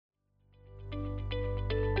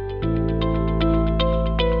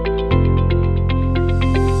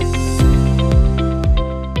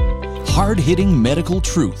hard-hitting medical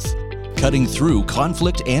truth, cutting through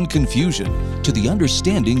conflict and confusion to the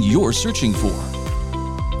understanding you're searching for.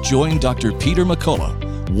 Join Dr. Peter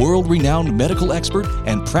McCullough, world-renowned medical expert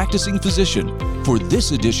and practicing physician, for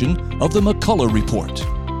this edition of the McCullough Report.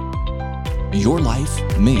 Your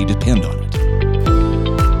life may depend on it.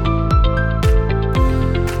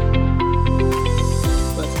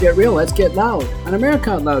 Let's get real, let's get loud on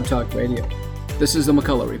America Out Loud Talk Radio. This is the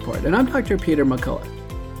McCullough Report, and I'm Dr. Peter McCullough.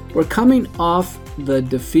 We're coming off the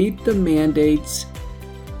Defeat the Mandates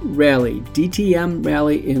rally, DTM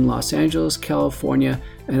rally in Los Angeles, California,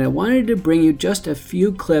 and I wanted to bring you just a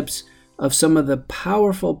few clips of some of the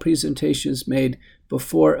powerful presentations made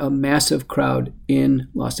before a massive crowd in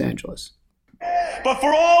Los Angeles. But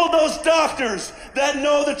for all of those doctors that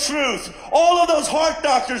know the truth, all of those heart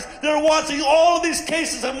doctors that are watching all of these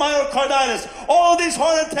cases of myocarditis, all of these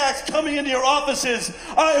heart attacks coming into your offices,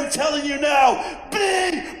 I am telling you now,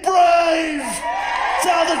 be brave!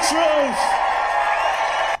 Tell the truth!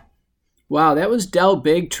 Wow, that was Del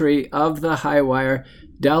Bigtree of the Highwire.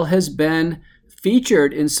 Del has been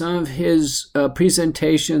featured in some of his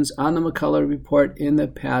presentations on the McCullough Report in the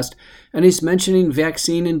past, and he's mentioning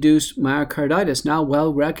vaccine-induced myocarditis, now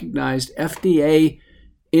well-recognized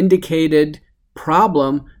FDA-indicated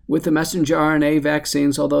problem with the messenger RNA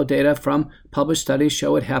vaccines, although data from published studies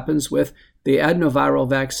show it happens with the adenoviral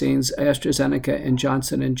vaccines, AstraZeneca and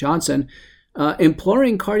Johnson & Johnson,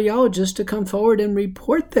 imploring cardiologists to come forward and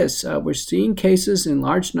report this. We're seeing cases in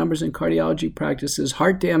large numbers in cardiology practices,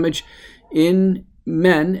 heart damage in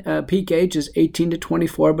men. Peak age is 18 to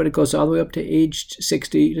 24, but it goes all the way up to age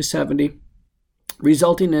 60 to 70,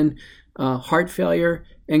 resulting in heart failure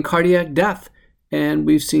and cardiac death. And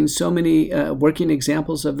we've seen so many working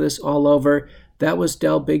examples of this all over. That was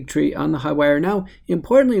Del Bigtree on the Highwire. Now,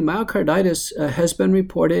 importantly, myocarditis has been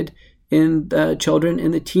reported in children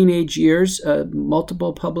in the teenage years,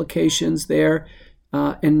 multiple publications there,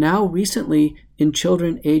 and now recently in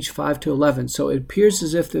children age 5 to 11. So it appears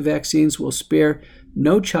as if the vaccines will spare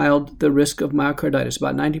no child the risk of myocarditis,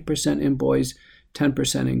 about 90% in boys,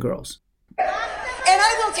 10% in girls. And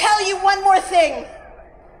I will tell you one more thing.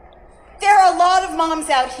 There are a lot of moms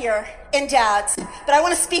out here and dads, but I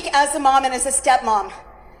want to speak as a mom and as a stepmom.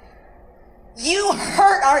 You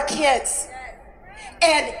hurt our kids.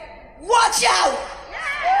 And watch out,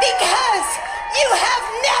 because you have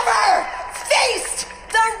never faced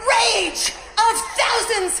the rage of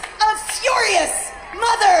thousands of furious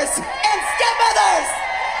mothers and stepmothers.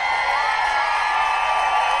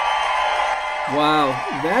 Wow,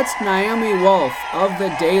 that's Naomi Wolf of the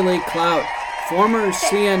Daily Clout, former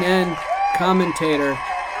CNN commentator,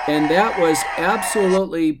 and that was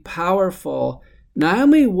absolutely powerful.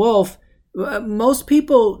 Naomi Wolf, most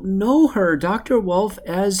people know her, Dr. Wolf,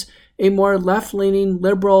 as a more left-leaning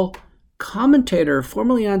liberal commentator,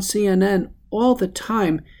 formerly on CNN all the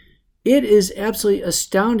time. It is absolutely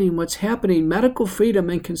astounding what's happening. Medical freedom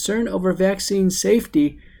and concern over vaccine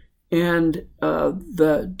safety and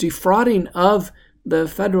the defrauding of the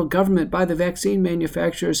federal government by the vaccine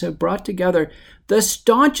manufacturers have brought together the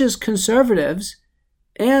staunchest conservatives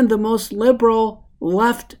and the most liberal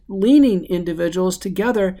left-leaning individuals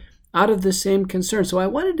together out of the same concern. So I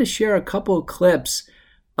wanted to share a couple of clips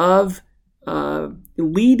of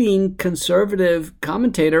leading conservative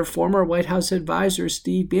commentator, former White House advisor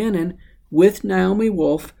Steve Bannon, with Naomi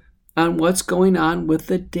Wolf on what's going on with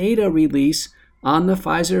the data release on the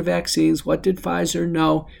Pfizer vaccines. What did Pfizer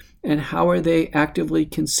know, and how are they actively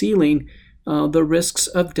concealing the risks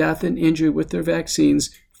of death and injury with their vaccines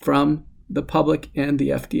from the public and the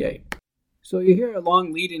FDA? So you hear a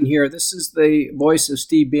long lead in here. This is the voice of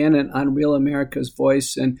Steve Bannon on Real America's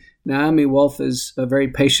Voice, and Naomi Wolf is very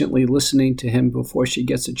patiently listening to him before she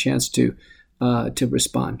gets a chance to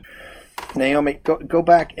respond. Naomi, go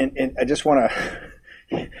back, and I just want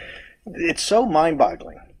to. It's so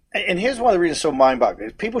mind-boggling, and here's one of the reasons it's so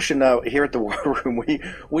mind-boggling. People should know here at the War Room,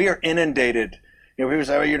 we are inundated. You know, people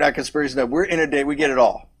say, "Oh, you're not conspiracy." No, we're inundated. We get it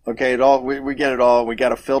all. Okay, we get it all. We got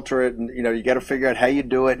to filter it, and you got to figure out how you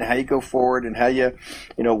do it and how you go forward and how you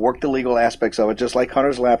work the legal aspects of it. Just like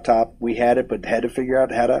Hunter's laptop, we had it, but had to figure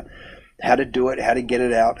out how to do it, how to get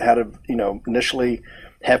it out, how to initially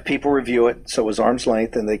have people review it so it was arm's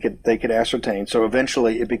length and they could ascertain. So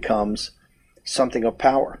eventually it becomes something of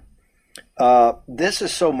power. This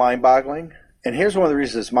is so mind-boggling, and here's one of the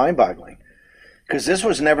reasons it's mind-boggling. Because this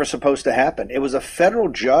was never supposed to happen. It was a federal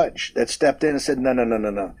judge that stepped in and said,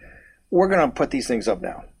 no. We're going to put these things up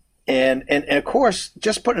now. And of course,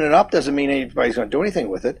 just putting it up doesn't mean anybody's going to do anything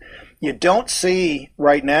with it. You don't see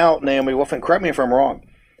right now, Naomi Wolf, and correct me if I'm wrong,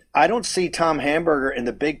 I don't see Tom Hamburger and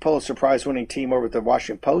the big Pulitzer Prize winning team over at the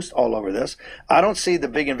Washington Post all over this. I don't see the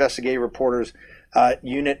big investigative reporters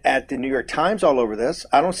unit at the New York Times all over this.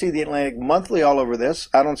 I don't see the Atlantic Monthly all over this.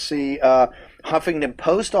 I don't see Huffington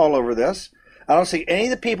Post all over this. I don't see any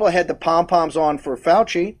of the people that had the pom-poms on for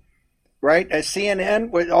Fauci, right? At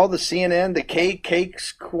CNN, with all the CNN, the Cake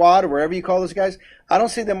Squad, or wherever you call those guys, I don't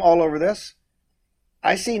see them all over this.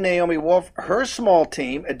 I see Naomi Wolf, her small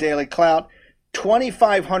team at Daily Clout,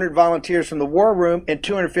 2,500 volunteers from the War Room and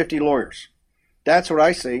 250 lawyers. That's what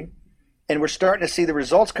I see. And we're starting to see the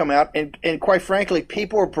results come out. And quite frankly,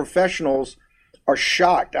 people who are professionals are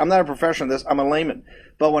shocked. I'm not a professional in this. I'm a layman.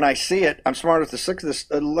 But when I see it, I'm smart enough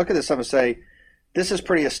to look at this stuff and say, this is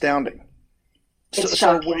pretty astounding.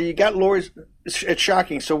 So where you got lawyers, it's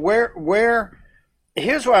shocking. So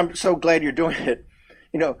here's why I'm so glad you're doing it.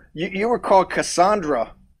 You know, you were called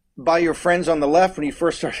Cassandra by your friends on the left when you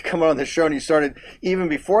first started coming on the show, and you started, even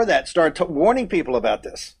before that, warning people about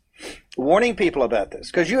this.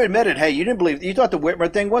 Because you admitted, hey, you didn't believe, you thought the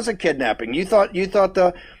Whitmer thing was a kidnapping. You thought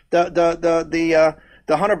the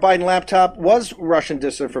Hunter Biden laptop was Russian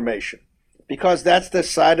disinformation, because that's the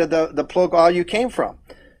side of the plug all you came from.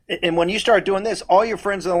 And when you start doing this, all your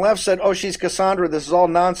friends on the left said, oh, she's Cassandra, this is all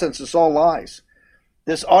nonsense, it's all lies.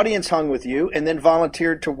 This audience hung with you and then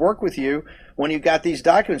volunteered to work with you when you got these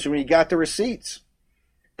documents, when you got the receipts.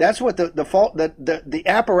 That's what the fault, the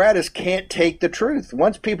apparatus can't take the truth.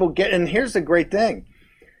 Once people get, and here's the great thing,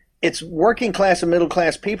 it's working class and middle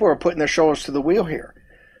class people are putting their shoulders to the wheel here.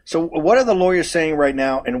 So what are the lawyers saying right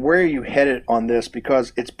now, and where are you headed on this?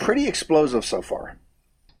 Because it's pretty explosive so far.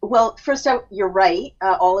 Well, first out, you're right.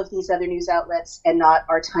 All of these other news outlets and not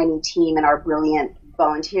our tiny team and our brilliant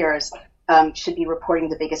volunteers should be reporting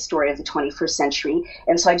the biggest story of the 21st century.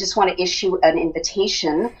 And so I just want to issue an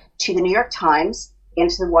invitation to the New York Times and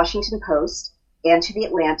to the Washington Post and to the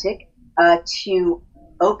Atlantic to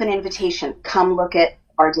open invitation. Come look at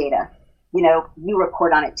our data. You know, you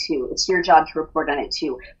report on it too. It's your job to report on it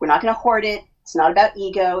too. We're not going to hoard it. It's not about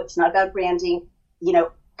ego. It's not about branding. You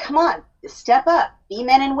know, come on, step up. Be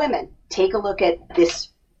men and women. Take a look at this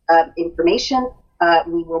information.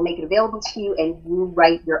 We will make it available to you, and you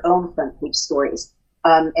write your own front page stories.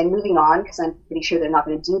 And moving on, because I'm pretty sure they're not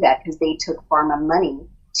going to do that because they took pharma money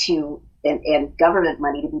and government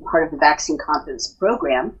money to be part of the vaccine confidence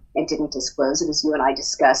program and didn't disclose it, as you and I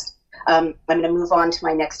discussed. I'm going to move on to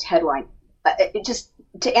my next headline. Just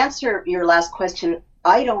to answer your last question,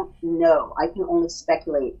 I don't know. I can only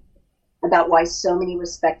speculate about why so many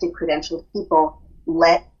respected, credentialed people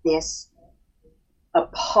let this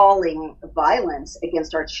appalling violence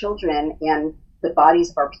against our children and the bodies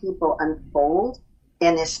of our people unfold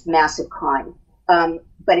in this massive crime.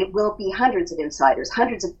 But it will be hundreds of insiders,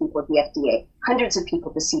 hundreds of people at the FDA, hundreds of people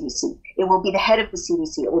at the CDC. It will be the head of the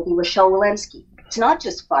CDC. It will be Rochelle Walensky. It's not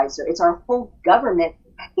just Pfizer. It's our whole government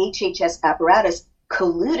HHS apparatus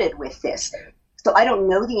colluded with this. So I don't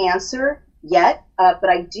know the answer yet, but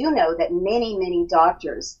I do know that many, many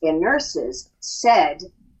doctors and nurses said,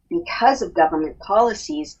 because of government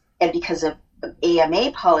policies and because of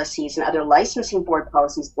AMA policies and other licensing board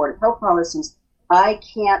policies, board of health policies, I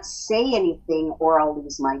can't say anything or I'll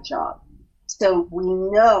lose my job. So we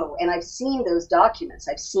know, and I've seen those documents,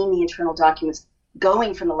 I've seen the internal documents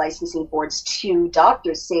going from the licensing boards to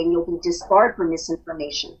doctors saying you'll be disbarred for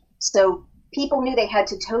misinformation. So people knew they had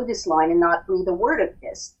to toe this line and not breathe a word of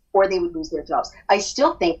this, or they would lose their jobs. I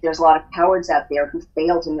still think there's a lot of cowards out there who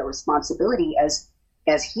failed in their responsibility as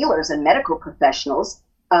healers and medical professionals,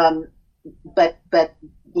 but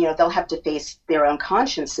you know, they'll have to face their own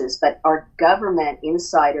consciences. But our government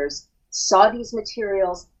insiders saw these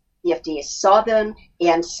materials, the FDA saw them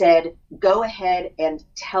and said, go ahead and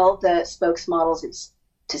tell the spokesmodels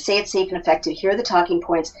to say it's safe and effective. Here are the talking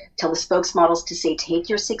points. Tell the spokesmodels to say, take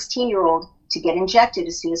your 16-year-old to get injected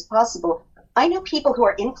as soon as possible. I know people who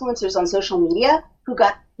are influencers on social media who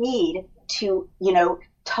got paid to, you know,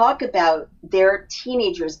 talk about their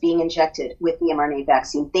teenagers being injected with the mRNA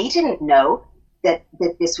vaccine. They didn't know that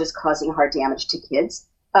this was causing heart damage to kids.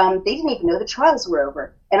 They didn't even know the trials were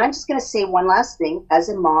over. And I'm just going to say one last thing. As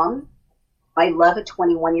a mom, I love a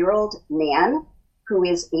 21-year-old man who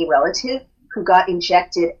is a relative who got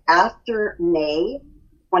injected after May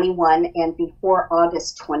 21 and before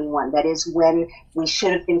August 21. That is when we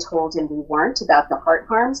should have been told and we weren't about the heart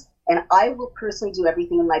harms. And I will personally do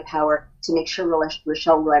everything in my power to make sure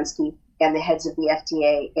Rochelle Walensky and the heads of the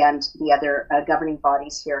FDA and the other governing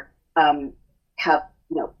bodies here have,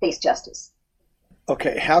 you know, face justice.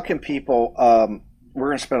 Okay, how can people, we're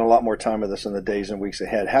going to spend a lot more time with this in the days and weeks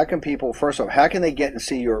ahead. How can people, first off, how can they get and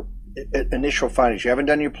see your initial findings? You haven't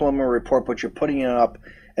done your preliminary report, but you're putting it up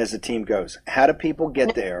as the team goes? How do people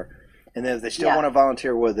get there? And then if they still want to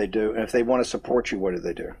volunteer, what do they do? And if they want to support you, what do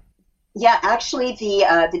they do? Yeah, actually,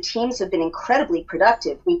 the teams have been incredibly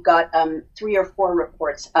productive. We've got 3 or 4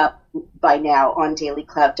 reports up by now on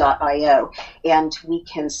dailycloud.io, and we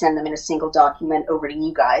can send them in a single document over to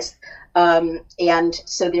you guys. And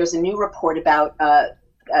so there's a new report about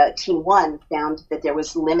Team 1 found that there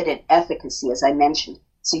was limited efficacy, as I mentioned.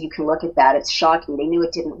 So you can look at that. It's shocking. They knew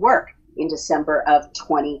it didn't work in December of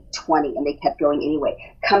 2020, and they kept going anyway.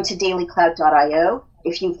 Come to dailycloud.io.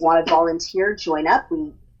 If you want to volunteer, join up.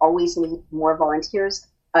 We always need more volunteers.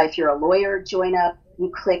 If you're a lawyer, join up.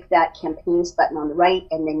 You click that campaigns button on the right,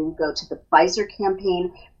 and then you go to the Pfizer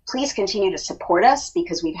campaign. Please continue to support us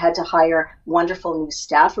because we've had to hire wonderful new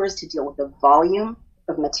staffers to deal with the volume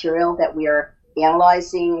of material that we are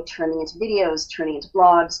analyzing, turning into videos, turning into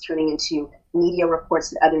blogs, turning into media reports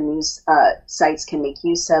that other news sites can make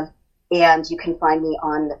use of. And you can find me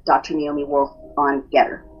on Dr. Naomi Wolf on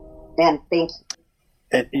Getter. And thank you.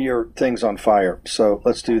 And your thing's on fire. So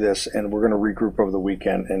let's do this, and we're going to regroup over the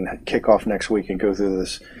weekend and kick off next week and go through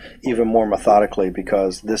this even more methodically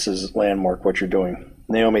because this is landmark what you're doing.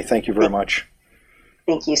 Naomi, thank you very much.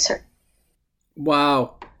 Thank you, sir.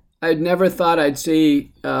 Wow. I'd never thought I'd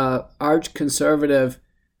see arch-conservative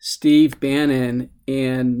Steve Bannon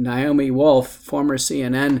and Naomi Wolf, former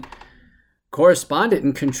CNN correspondent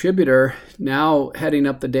and contributor, now heading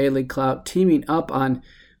up the Daily Clout, teaming up on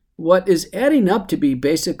what is adding up to be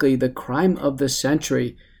basically the crime of the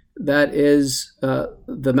century. That is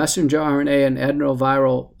the messenger RNA and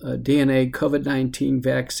adenoviral DNA COVID-19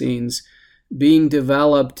 vaccines being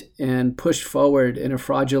developed and pushed forward in a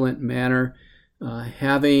fraudulent manner,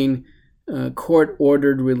 having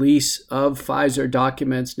court-ordered release of Pfizer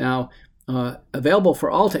documents now available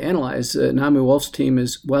for all to analyze. Naomi Wolf's team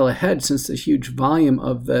is well ahead since the huge volume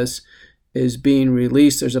of this is being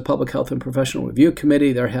released. There's a Public Health and Professional Review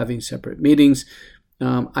Committee. They're having separate meetings.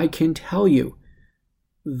 I can tell you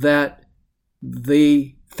that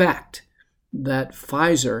the fact that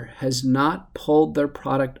Pfizer has not pulled their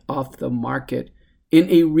product off the market in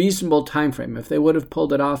a reasonable time frame, if they would have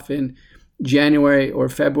pulled it off in January or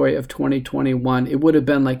February of 2021, it would have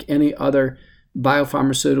been like any other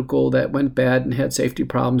biopharmaceutical that went bad and had safety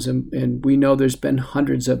problems. And we know there's been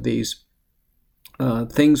hundreds of these.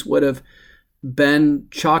 Things would have been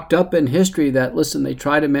chalked up in history that, listen, they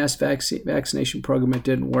tried a mass vaccination program, it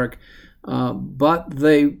didn't work. But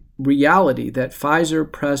the reality that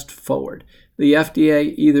Pfizer pressed forward, the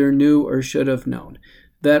FDA either knew or should have known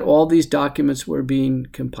that all these documents were being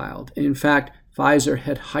compiled. In fact, Pfizer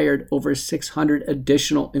had hired over 600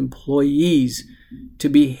 additional employees to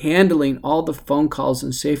be handling all the phone calls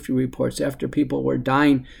and safety reports after people were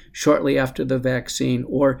dying shortly after the vaccine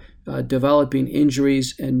or developing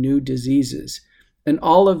injuries and new diseases. And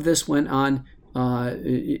all of this went on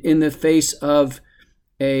in the face of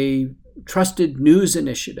a trusted news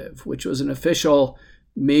initiative, which was an official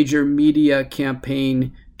major media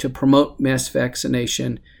campaign to promote mass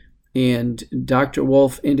vaccination. And Dr.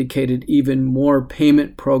 Wolf indicated even more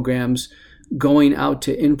payment programs going out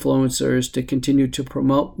to influencers to continue to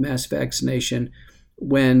promote mass vaccination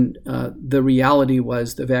when the reality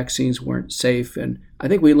was the vaccines weren't safe. And I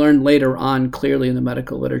think we learned later on clearly in the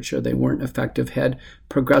medical literature they weren't effective, had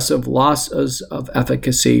progressive losses of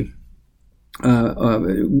efficacy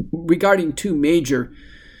regarding 2 major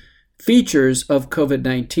features of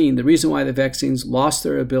COVID-19. The reason why the vaccines lost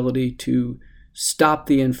their ability to stop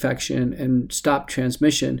the infection and stop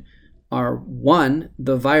transmission are, 1,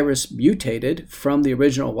 the virus mutated from the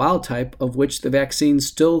original wild type, of which the vaccines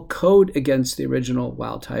still code against the original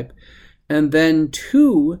wild type, and then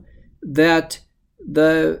 2, that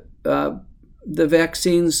the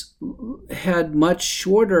vaccines had much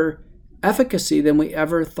shorter efficacy than we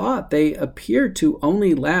ever thought. They appear to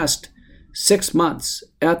only last 6 months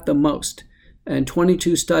at the most, and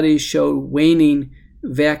 22 studies show waning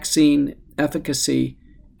vaccine efficacy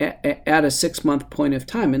at a 6-month point of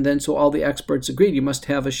time. And then so all the experts agreed you must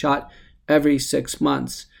have a shot every 6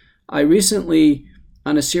 months. I recently,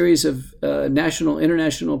 on a series of national,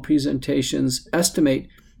 international presentations, estimate,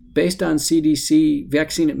 based on CDC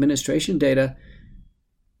vaccine administration data,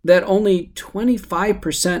 that only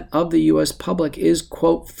 25% of the U.S. public is,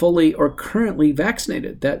 quote, fully or currently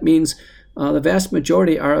vaccinated. That means the vast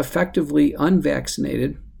majority are effectively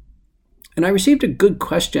unvaccinated. And I received a good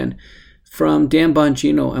question from Dan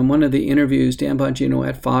Bongino on one of the interviews, Dan Bongino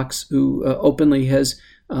at Fox, who openly has,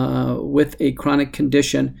 with a chronic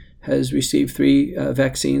condition, has received 3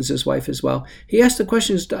 vaccines, his wife as well. He asked the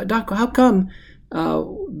question, Doc, how come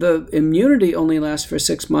the immunity only lasts for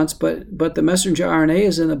 6 months, but the messenger RNA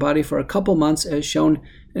is in the body for a couple months, as shown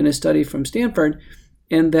in a study from Stanford,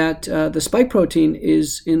 and that the spike protein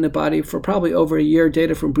is in the body for probably over a year,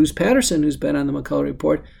 data from Bruce Patterson, who's been on the McCullough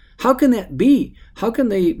Report. How can that be? How can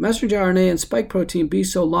the messenger RNA and spike protein be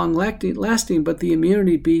so long-lasting, but the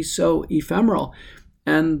immunity be so ephemeral?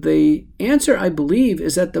 And the answer, I believe,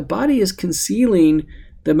 is that the body is concealing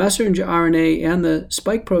the messenger RNA and the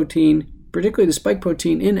spike protein, particularly the spike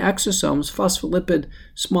protein, in exosomes, phospholipid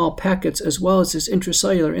small packets, as well as this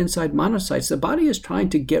intracellular inside monocytes. The body is trying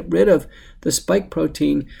to get rid of the spike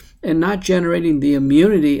protein and not generating the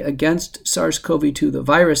immunity against SARS-CoV-2, the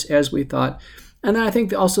virus, as we thought. And then I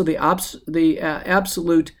think also the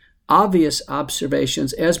absolute obvious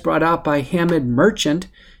observations, as brought out by Hamid Merchant.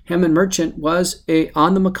 Hamid Merchant was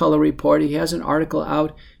on the McCullough Report. He has an article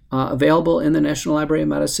out available in the National Library of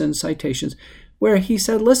Medicine citations, where he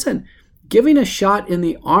said, listen, giving a shot in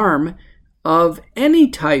the arm of any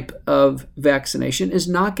type of vaccination is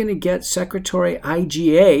not going to get secretory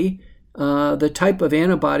IgA, the type of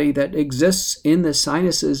antibody that exists in the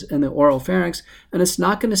sinuses and the oral pharynx, and it's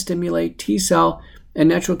not going to stimulate T cell and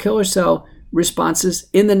natural killer cell responses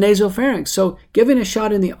in the nasopharynx. So giving a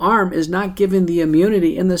shot in the arm is not giving the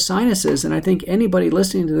immunity in the sinuses, and I think anybody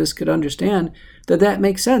listening to this could understand that that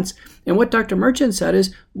makes sense. And what Dr. Merchant said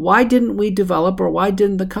is, why didn't we develop, or why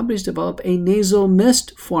didn't the companies develop, a nasal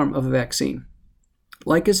mist form of a vaccine,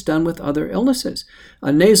 like it's done with other illnesses?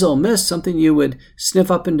 A nasal mist, something you would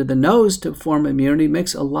sniff up into the nose to form immunity,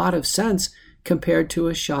 makes a lot of sense compared to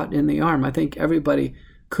a shot in the arm. I think everybody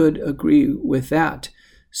could agree with that.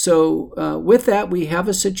 So with that, we have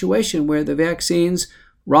a situation where the vaccines,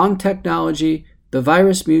 wrong technology, the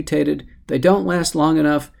virus mutated, they don't last long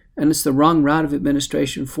enough, and it's the wrong route of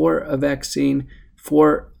administration for a vaccine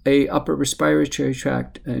for a upper respiratory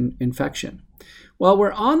tract infection. Well,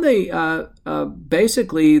 we're on the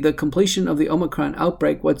basically the completion of the Omicron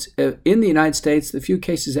outbreak. What's in the United States, the few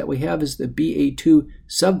cases that we have is the BA2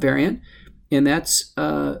 subvariant, and that's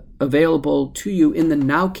available to you in the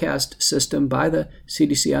Nowcast system by the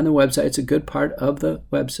CDC on the website. It's a good part of the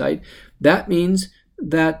website. That means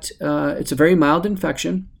that it's a very mild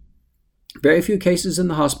infection. Very few cases in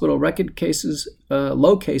the hospital, record cases,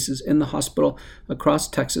 low cases in the hospital across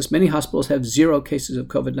Texas. Many hospitals have 0 cases of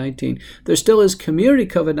COVID-19. There still is community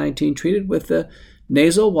COVID-19 treated with the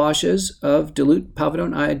nasal washes of dilute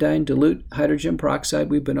povidone iodine, dilute hydrogen peroxide.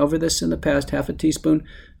 We've been over this in the past. Half a teaspoon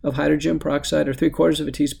of hydrogen peroxide, or 3/4 of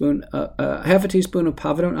a teaspoon, half a teaspoon of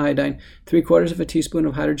povidone iodine, 3/4 of a teaspoon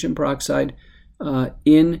of hydrogen peroxide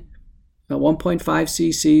in 1.5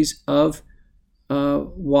 cc's of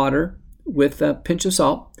water with a pinch of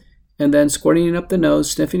salt, and then squirting it up the nose,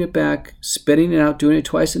 sniffing it back, spitting it out, doing it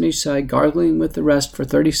twice on each side, gargling with the rest for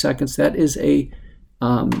 30 seconds. That is a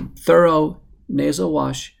thorough nasal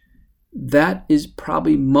wash. That is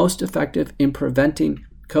probably most effective in preventing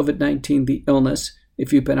COVID-19, the illness,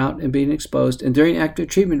 if you've been out and being exposed. And during active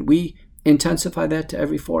treatment, we intensify that to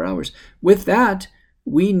every 4 hours. With that,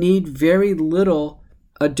 we need very little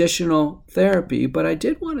additional therapy. But I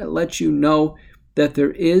did want to let you know that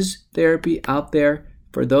there is therapy out there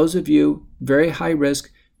for those of you very high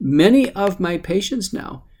risk. Many of my patients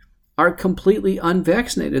now are completely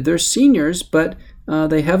unvaccinated. They're seniors, but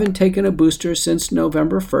they haven't taken a booster since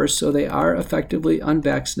November 1st, so they are effectively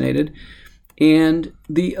unvaccinated. And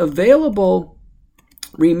the available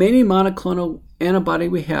remaining monoclonal antibody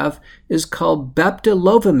we have is called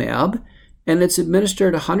bebtelovimab, and it's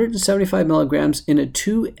administered 175 milligrams in a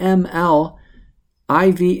 2 ml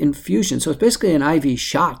IV infusion. So it's basically an IV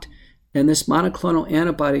shot, and this monoclonal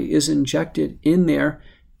antibody is injected in there,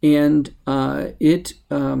 and our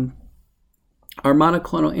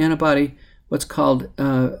monoclonal antibody, what's called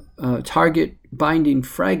target binding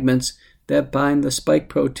fragments that bind the spike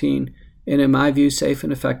protein, and in my view, safe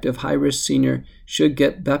and effective. High-risk senior should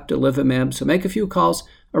get bebtelovimab. So make a few calls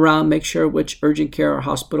around, make sure which urgent care or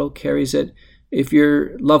hospital carries it. If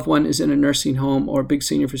your loved one is in a nursing home or a big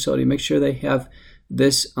senior facility, make sure they have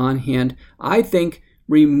this on hand. I think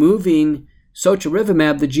removing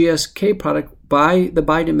sotorivimab, the GSK product, by the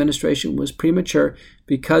Biden administration was premature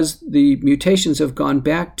because the mutations have gone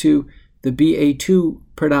back to the BA2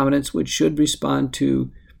 predominance, which should respond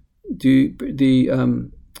to the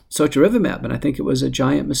sotorivimab, and I think it was a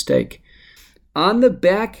giant mistake. On the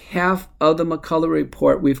back half of the McCullough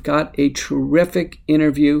Report, we've got a terrific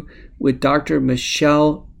interview with Dr.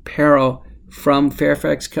 Michelle Pero from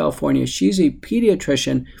Fairfax, California. She's a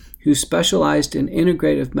pediatrician who specialized in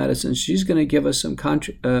integrative medicine. She's going to give us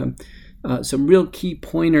some real key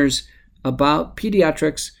pointers about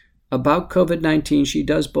pediatrics, about COVID-19. She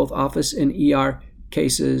does both office and ER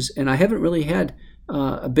cases, and I haven't really had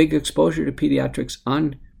a big exposure to pediatrics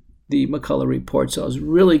on the McCullough Report, so I was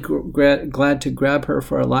really glad to grab her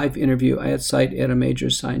for a live interview at site at a major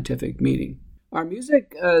scientific meeting. Our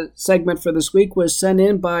music segment for this week was sent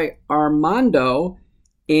in by Armando,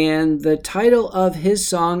 and the title of his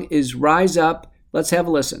song is Rise Up. Let's have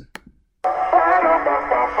a listen. There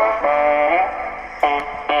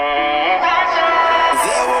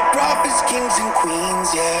were prophets, kings, and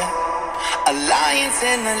queens, yeah. Alliance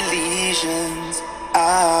and allegiance.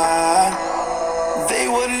 They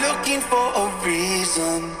were looking for a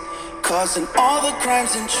reason, causing all the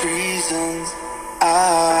crimes and treasons.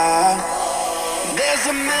 There's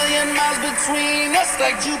a million miles between us,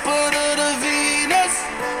 like Jupiter to Venus.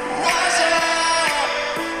 Rise up,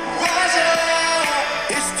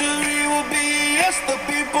 history will be us, the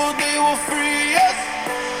people, they will free us.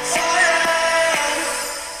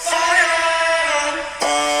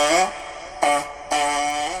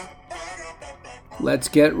 Let's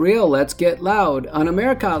get real, let's get loud on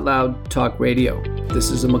America Out Loud Talk Radio.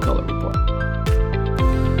 This is the McCullough Report.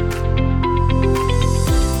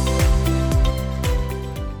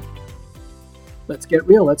 Let's get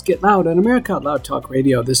real, let's get loud on America Out Loud Talk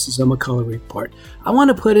Radio. This is the McCullough Report. I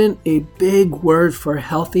want to put in a big word for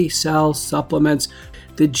healthy cell supplements.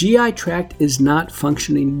 The GI tract is not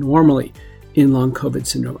functioning normally in long COVID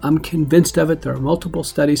syndrome. I'm convinced of it. There are multiple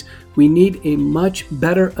studies. We need a much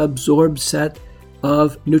better absorbed set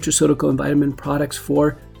of nutraceutical and vitamin products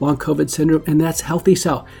for long COVID syndrome, and that's Healthy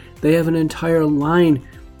Cell. They have an entire line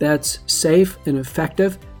that's safe and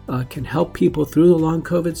effective, can help people through the long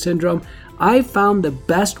COVID syndrome. I found the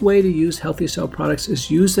best way to use Healthy Cell products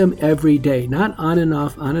is use them every day, not on and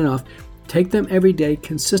off, on and off. Take them every day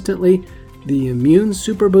consistently. The Immune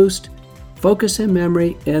Super Boost, Focus and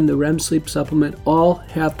Memory, and the REM Sleep Supplement all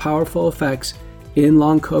have powerful effects in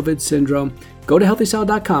long COVID syndrome. Go to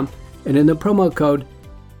healthycell.com and in the promo code,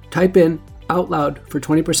 type in Out Loud for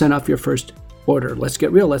 20% off your first order. Let's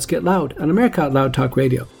get real, let's get loud on America Out Loud Talk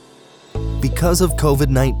Radio. Because of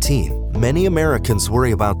COVID-19, many Americans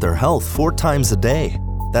worry about their health 4 times a day.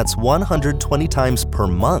 That's 120 times per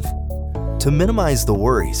month. To minimize the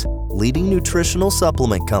worries, leading nutritional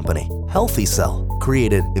supplement company, Healthy Cell,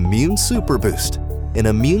 created Immune Super Boost, an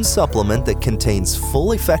immune supplement that contains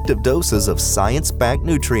full effective doses of science-backed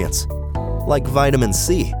nutrients like vitamin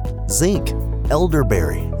C, zinc,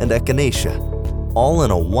 elderberry, and echinacea, all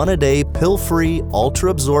in a 1-a-day pill-free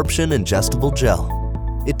ultra-absorption ingestible gel.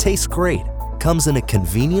 It tastes great, comes in a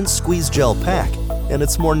convenient squeeze gel pack, and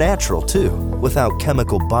it's more natural too, without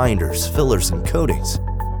chemical binders, fillers, and coatings.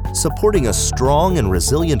 Supporting a strong and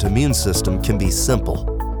resilient immune system can be simple.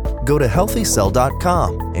 Go to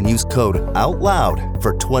healthycell.com and use code OUTLOUD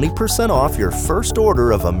for 20% off your first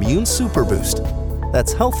order of Immune Super Boost.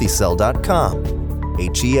 That's healthycell.com,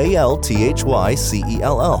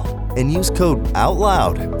 HEALTHYCELL, and use code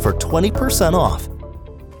OUTLOUD for 20% off.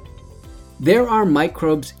 There are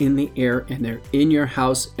microbes in the air and they're in your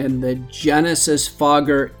house, and the Genesis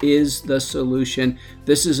Fogger is the solution.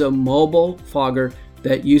 This is a mobile fogger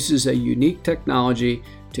that uses a unique technology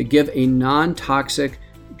to give a non-toxic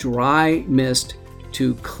dry mist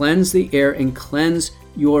to cleanse the air and cleanse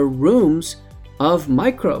your rooms of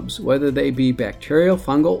microbes, whether they be bacterial,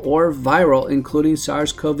 fungal, or viral, including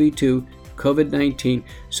SARS-CoV-2, COVID-19.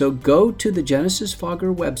 So go to the Genesis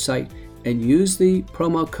Fogger website and use the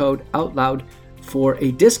promo code OUTLOUD for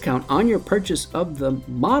a discount on your purchase of the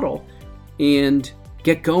model and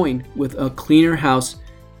get going with a cleaner house,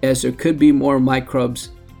 as there could be more microbes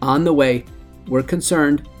on the way. We're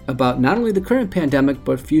concerned about not only the current pandemic,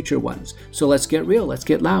 but future ones. So let's get real, let's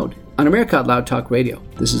get loud on America Out Loud Talk Radio.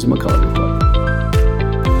 This is the McCullough Report.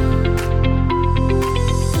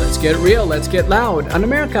 Let's get real, let's get loud on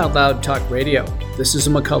America Out Loud Talk Radio. This is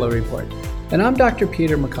the McCullough Report, and I'm Dr.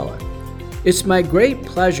 Peter McCullough. It's my great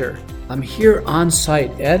pleasure. I'm here on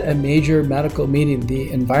site at a major medical meeting,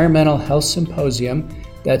 the Environmental Health Symposium,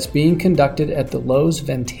 that's being conducted at the Lowe's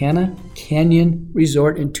Ventana Canyon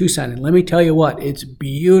Resort in Tucson. And let me tell you what, it's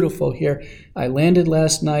beautiful here. I landed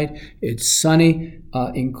last night. It's sunny,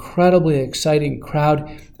 incredibly exciting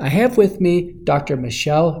crowd. I have with me Dr.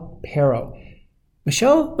 Michelle Perro.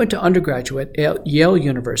 Michelle went to undergraduate at Yale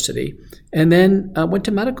University, and then went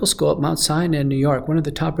to medical school at Mount Sinai in New York, one of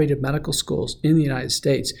the top-rated medical schools in the United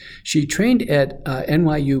States. She trained at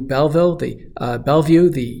NYU Bellevue,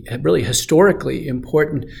 the really historically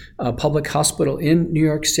important public hospital in New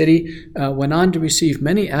York City, went on to receive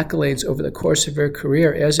many accolades over the course of her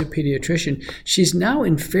career as a pediatrician. She's now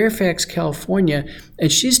in Fairfax, California,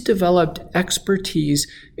 and she's developed expertise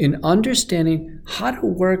in understanding how to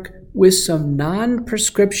work with some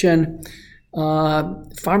non-prescription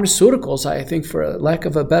pharmaceuticals, I think, for lack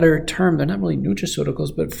of a better term. They're not really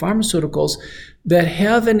nutraceuticals, but pharmaceuticals that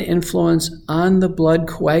have an influence on the blood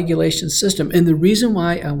coagulation system. And the reason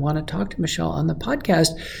why I want to talk to Michelle on the podcast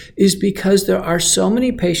is because there are so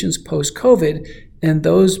many patients post-COVID and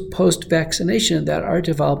those post-vaccination that are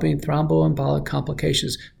developing thromboembolic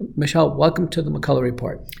complications. Michelle, welcome to the McCullough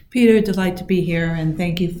Report. Peter, delight to be here, and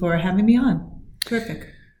thank you for having me on. Terrific.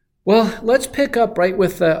 Well, let's pick up right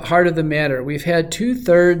with the heart of the matter. We've had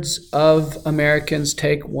 2/3 of Americans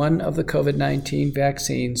take one of the COVID-19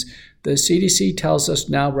 vaccines. The CDC tells us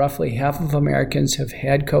now roughly half of Americans have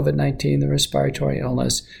had COVID-19, the respiratory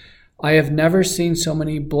illness. I have never seen so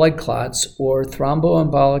many blood clots or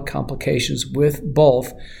thromboembolic complications with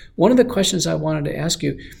both. One of the questions I wanted to ask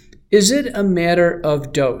you, is it a matter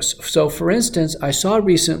of dose? So, for instance, I saw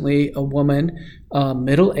recently a woman,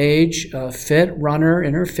 middle age, fit runner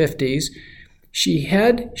in her 50s. She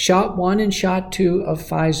had shot 1 and shot 2 of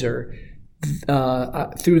Pfizer.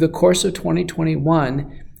 Through the course of 2021,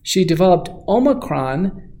 she developed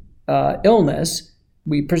Omicron illness,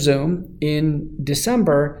 we presume, in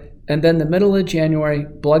December, and then the middle of January,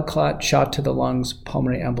 blood clot, shot to the lungs,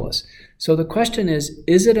 pulmonary embolus. So the question is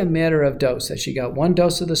it a matter of dose, that she got 1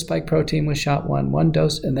 dose of the spike protein was shot 1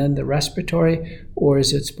 dose, and then the respiratory, or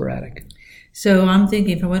is it sporadic? So I'm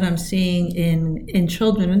thinking, from what I'm seeing in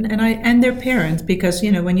children and their parents, because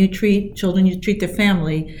when you treat children, you treat their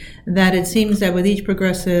family, that it seems that with each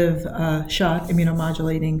progressive shot,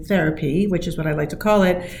 immunomodulating therapy, which is what I like to call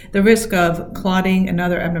it, the risk of clotting and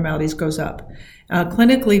other abnormalities goes up.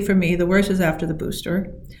 Clinically, for me, the worst is after the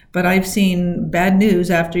booster, but I've seen bad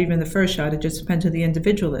news after even the first shot. It just depends who the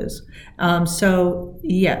individual is. So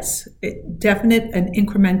yes, definite and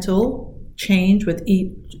incremental change with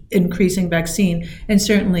each increasing vaccine, and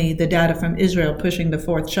certainly the data from Israel pushing the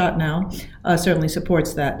 4th shot now certainly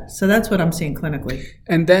supports that. So that's what I'm seeing clinically.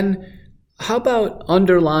 And then how about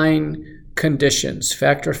underlying conditions,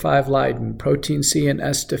 factor V Leiden, protein C and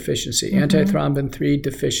S deficiency, antithrombin 3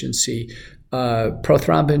 deficiency,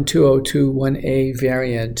 prothrombin 2021A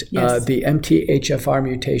variant, Yes. The MTHFR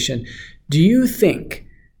mutation. Do you think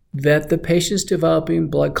that the patients developing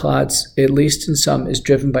blood clots, at least in some, is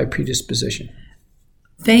driven by predisposition?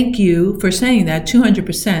 Thank you for saying that,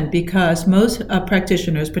 200%, because most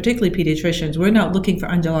practitioners, particularly pediatricians, we're not looking for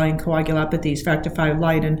underlying coagulopathies, factor V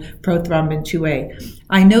Leiden, prothrombin 2A.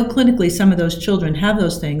 I know clinically some of those children have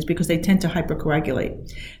those things because they tend to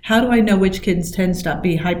hypercoagulate. How do I know which kids tend to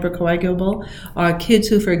be hypercoagulable? Are kids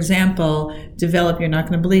who, for example, develop, you're not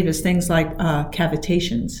going to believe this, things like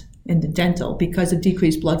cavitations in the dental because of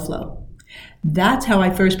decreased blood flow. That's how I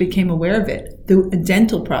first became aware of it, the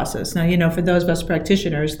dental process. Now, for those of us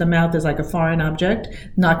practitioners, the mouth is like a foreign object,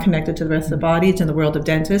 not connected to the rest of the body. It's in the world of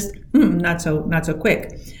dentists. Not so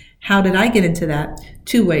quick. How did I get into that?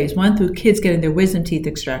 2 ways. One, through kids getting their wisdom teeth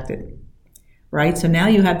extracted, right? So now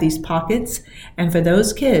you have these pockets. And for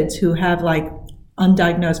those kids who have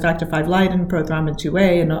undiagnosed factor V Leiden, prothrombin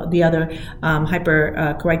 2A, and the other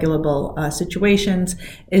hypercoagulable situations,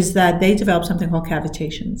 is that they develop something called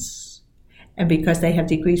cavitations. And because they have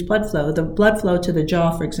decreased blood flow, the blood flow to the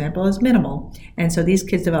jaw, for example, is minimal. And so these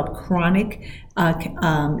kids develop chronic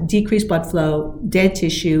decreased blood flow, dead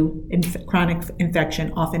tissue, chronic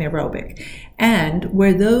infection, often aerobic. And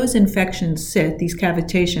where those infections sit, these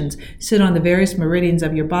cavitations, sit on the various meridians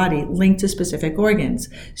of your body linked to specific organs.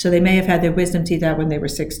 So they may have had their wisdom teeth out when they were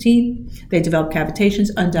 16. They develop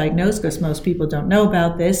cavitations undiagnosed because most people don't know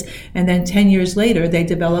about this. And then 10 years later, they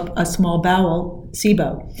develop a small bowel,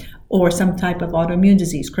 SIBO, or some type of autoimmune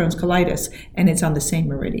disease, Crohn's colitis, and it's on the same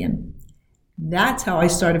meridian. That's how I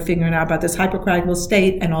started figuring out about this hypercoagulable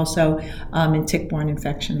state, and also in tick-borne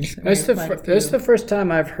infections. That's the first time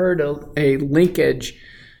I've heard a linkage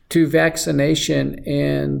to vaccination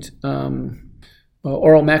and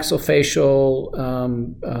oral maxillofacial,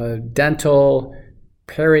 dental,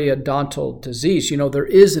 periodontal disease. There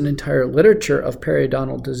is an entire literature of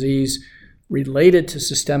periodontal disease related to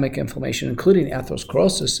systemic inflammation, including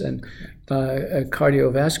atherosclerosis and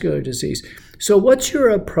cardiovascular disease. So what's your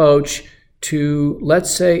approach to,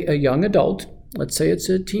 let's say, a young adult, let's say it's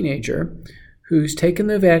a teenager, who's taken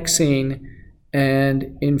the vaccine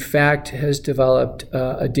and in fact has developed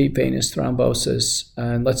a deep venous thrombosis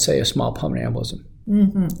and let's say a small pulmonary embolism.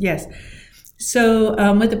 Mm-hmm. Yes. So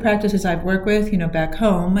with the practices I've worked with, back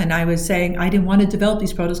home, and I was saying I didn't want to develop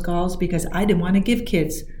these protocols because I didn't want to give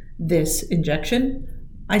kids this injection.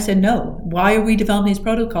 I said, no, why are we developing these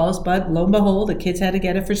protocols? But lo and behold, the kids had to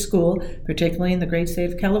get it for school, particularly in the great state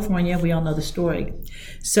of California. We all know the story.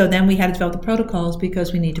 So then we had to develop the protocols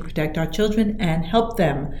because we need to protect our children and help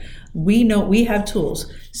them. We know we have tools.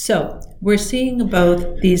 So we're seeing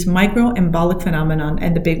both these microembolic phenomenon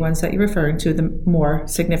and the big ones that you're referring to, the more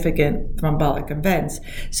significant thrombotic events.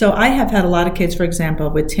 So I have had a lot of kids, for example,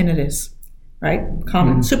 with tinnitus. Right?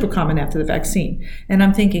 Common, super common after the vaccine. And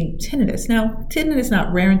I'm thinking, tinnitus. Now, tinnitus is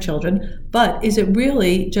not rare in children, but is it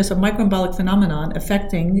really just a microembolic phenomenon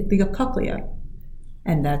affecting the cochlea?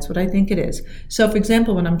 And that's what I think it is. So, for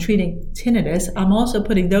example, when I'm treating tinnitus, I'm also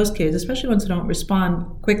putting those kids, especially ones who don't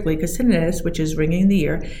respond quickly, because tinnitus, which is ringing in the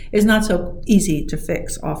ear, is not so easy to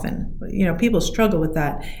fix often. People struggle with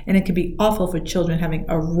that, and it can be awful for children having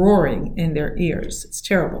a roaring in their ears. It's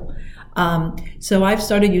terrible. So I've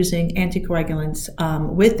started using anticoagulants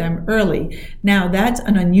with them early. Now, that's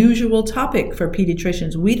an unusual topic for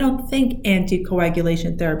pediatricians. We don't think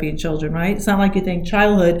anticoagulation therapy in children, right? It's not like you think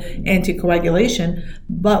childhood anticoagulation,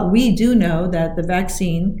 but we do know that the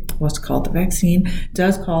vaccine, what's called the vaccine,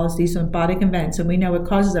 does cause these thrombotic events, and we know it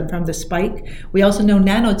causes them from the spike. We also know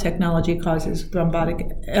nanotechnology causes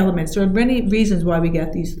thrombotic elements. There are many reasons why we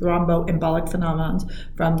get these thromboembolic phenomena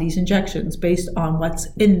from these injections based on what's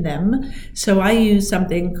in them. So I use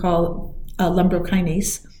something called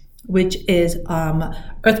lumbrokinase, which is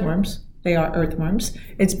earthworms. They are earthworms.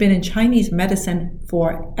 It's been in Chinese medicine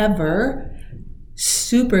forever.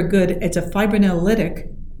 Super good. It's a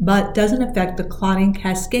fibrinolytic, but doesn't affect the clotting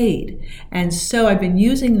cascade. And so I've been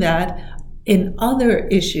using that in other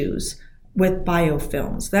issues with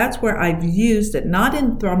biofilms. That's where I've used it, not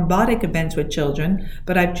in thrombotic events with children,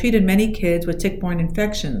 but I've treated many kids with tick-borne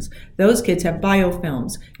infections. Those kids have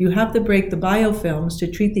biofilms. You have to break the biofilms to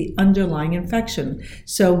treat the underlying infection.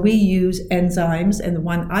 So we use enzymes, and the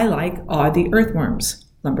one I like are the earthworms,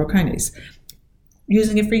 lumbrokinase.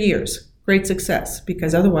 Using it for years. Great success,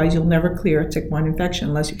 because otherwise you'll never clear a tick-borne infection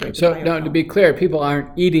unless you break the biofilm. So, to be clear, people aren't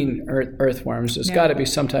eating earthworms. There's got to be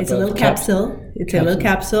some type of... It's a little capsule. It's a little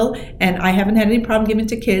capsule, and I haven't had any problem giving it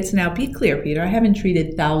to kids. Now, be clear, Peter, I haven't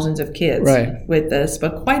treated thousands of kids with this,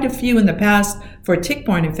 but quite a few in the past for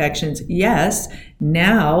tick-borne infections, yes.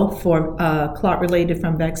 Now, for clot-related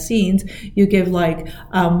from vaccines, you give like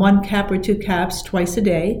 1 cap or 2 caps twice a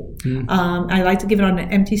day. I like to give it on an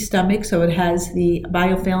empty stomach, so it has the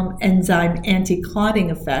biofilm enzyme anti-clotting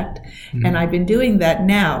effect, and I've been doing that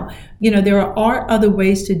now. There are other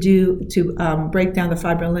ways to break down the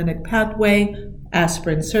fibrinolytic pathway.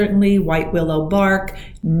 Aspirin, certainly, white willow bark,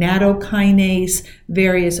 nattokinase,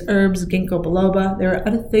 various herbs, ginkgo biloba. There are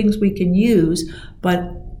other things we can use, but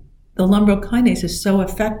the lumbrokinase is so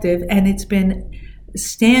effective, and it's been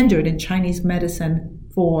standard in Chinese medicine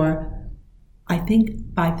for, I think,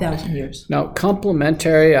 5,000 years. Now,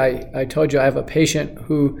 complementary, I told you I have a patient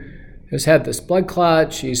who has had this blood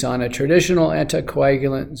clot. She's on a traditional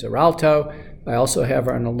anticoagulant, Xarelto. I also have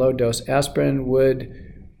her on a low-dose aspirin.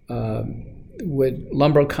 Would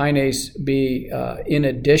lumbrokinase be in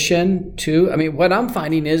addition to? I mean, what I'm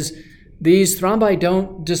finding is these thrombi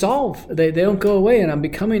don't dissolve. They don't go away, and I'm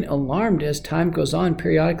becoming alarmed as time goes on.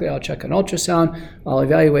 Periodically, I'll check an ultrasound. I'll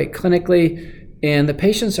evaluate clinically, and the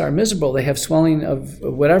patients are miserable. They have swelling of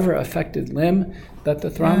whatever affected limb that the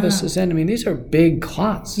thrombus is in. I mean, these are big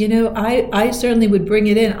clots. I certainly would bring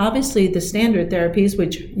it in. Obviously, the standard therapies,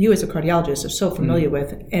 which you as a cardiologist are so familiar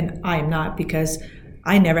with, and I am not, because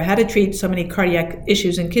I never had to treat so many cardiac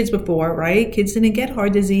issues in kids before, right? Kids didn't get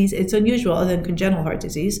heart disease. It's unusual other than congenital heart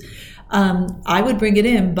disease. I would bring it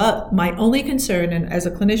in, but my only concern, and as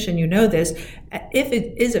a clinician, you know this, if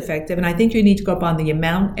it is effective, and I think you need to go up on the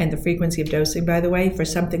amount and the frequency of dosing, by the way, for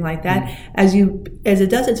something like that, as it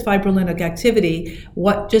does its fibrinolytic activity,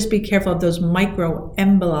 just be careful of those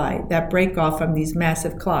microemboli that break off from these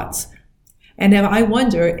massive clots. And now I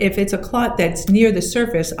wonder if it's a clot that's near the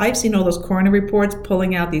surface. I've seen all those coroner reports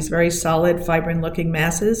pulling out these very solid fibrin-looking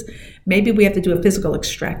masses. Maybe we have to do a physical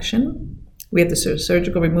extraction. We have the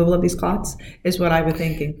surgical removal of these clots, is what I was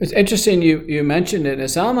thinking. It's interesting you mentioned it.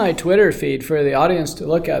 It's on my Twitter feed for the audience to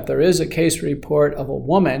look at. There is a case report of a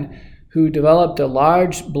woman who developed a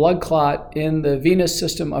large blood clot in the venous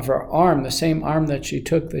system of her arm, the same arm that she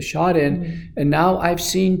took the shot in. And now I've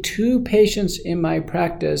seen 2 patients in my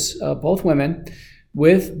practice, both women,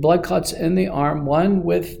 with blood clots in the arm, one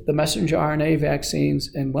with the messenger RNA vaccines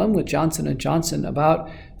and one with Johnson & Johnson about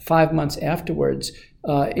 5 months afterwards.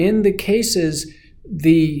 In the cases,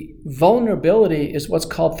 the vulnerability is what's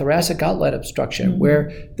called thoracic outlet obstruction,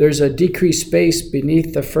 where there's a decreased space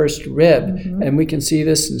beneath the first rib. And we can see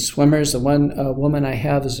this in swimmers. The one woman I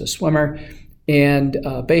have is a swimmer, and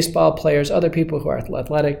baseball players, other people who are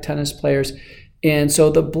athletic, tennis players. And so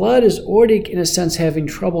the blood is already, in a sense, having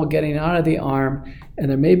trouble getting out of the arm, and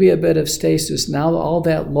there may be a bit of stasis. Now all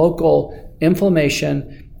that local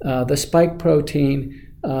inflammation, the spike protein,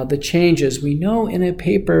 the changes. We know in a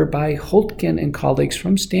paper by Holtgen and colleagues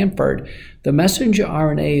from Stanford, the messenger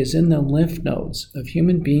RNA is in the lymph nodes of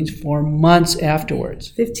human beings for months afterwards.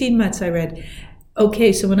 15 months, I read.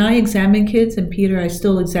 Okay, so when I examine kids, and Peter, I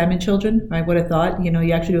still examine children, I would have thought,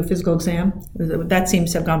 you actually do a physical exam. That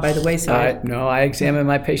seems to have gone by the wayside. No, I examine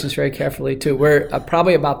my patients very carefully too. We're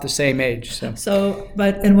probably about the same age.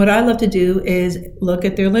 And what I love to do is look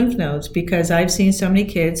at their lymph nodes, because I've seen so many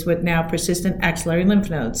kids with now persistent axillary lymph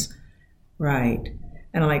nodes. Right.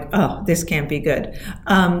 And I'm like, oh, this can't be good.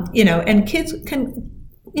 And kids can,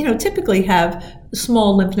 typically have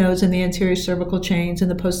small lymph nodes in the anterior cervical chains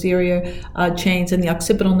and the posterior chains and the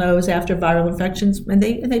occipital nodes after viral infections, and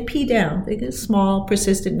they pee down. They get small,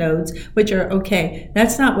 persistent nodes, which are okay.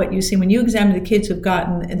 That's not what you see when you examine the kids who've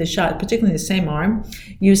gotten the shot, particularly in the same arm.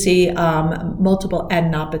 You see multiple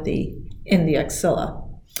adenopathy in the axilla.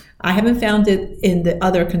 I haven't found it in the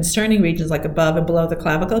other concerning regions like above and below the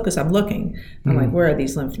clavicle, because I'm looking. I'm like, where are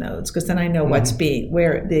these lymph nodes? Because then I know where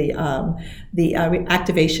the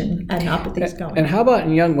activation adenopathy is going. And how about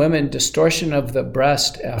in young women, distortion of the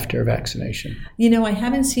breast after vaccination? I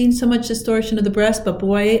haven't seen so much distortion of the breast, but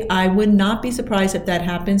boy, I would not be surprised if that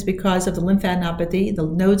happens because of the lymphadenopathy. The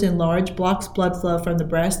nodes enlarge, blocks blood flow from the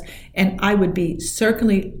breast, and I would be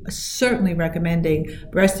certainly recommending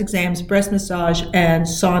breast exams, breast massage, and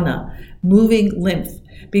sauna. Moving lymph,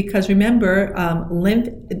 because remember, lymph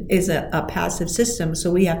is a passive system,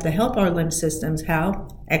 so we have to help our lymph systems. How?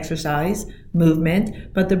 Exercise,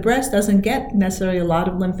 movement, but the breast doesn't get necessarily a lot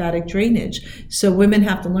of lymphatic drainage, so women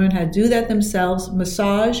have to learn how to do that themselves,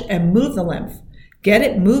 massage and move the lymph. Get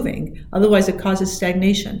it moving, otherwise it causes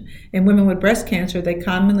stagnation. In women with breast cancer, they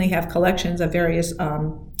commonly have collections of various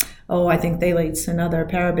I think phthalates and other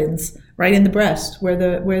parabens right in the breast where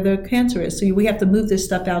the cancer is. So we have to move this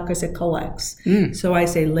stuff out because it collects. So I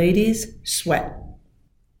say, ladies, sweat.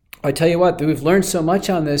 I tell you what, we've learned so much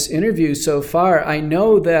on this interview so far. I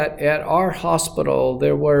know that at our hospital,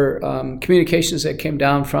 there were communications that came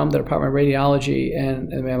down from the Department of Radiology and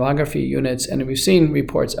mammography units, and we've seen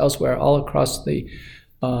reports elsewhere all across the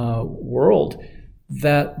world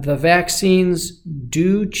that the vaccines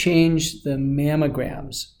do change the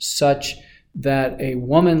mammograms such that a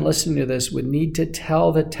woman listening to this would need to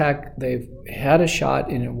tell the tech they've had a shot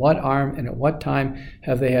and in what arm and at what time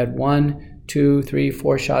have they had 1, 2, 3,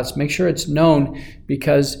 4 shots. Make sure it's known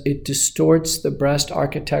because it distorts the breast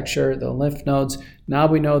architecture, the lymph nodes. Now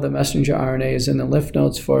we know the messenger RNA is in the lymph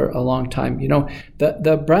nodes for a long time.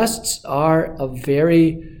 The breasts are a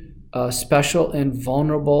very special and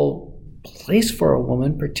vulnerable place for a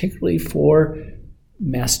woman, particularly for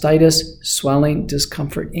mastitis, swelling,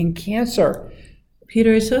 discomfort, and cancer.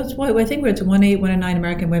 Peter, so I think we're at 1 in 9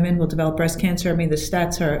 American women will develop breast cancer. I mean, the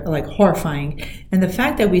stats are like horrifying. And the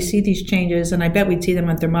fact that we see these changes, and I bet we'd see them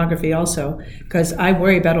on thermography also, because I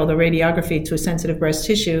worry about all the radiography to a sensitive breast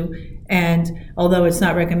tissue. And although it's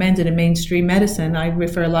not recommended in mainstream medicine, I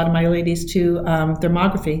refer a lot of my ladies to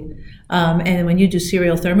thermography. And when you do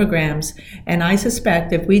serial thermograms, and I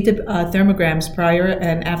suspect if we did thermograms prior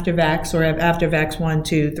and after vax, or after vax 1,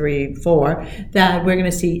 2, 3, 4, that we're going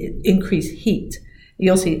to see increased heat.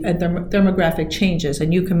 You'll see thermographic changes,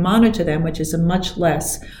 and you can monitor them, which is a much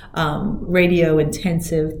less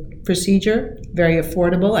radio-intensive procedure, very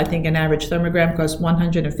affordable. I think an average thermogram costs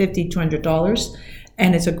 $150, $200,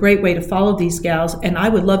 and it's a great way to follow these gals, and I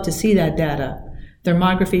would love to see that data.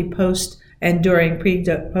 Thermography post and during,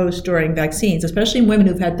 post, during vaccines, especially in women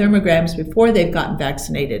who've had thermograms before they've gotten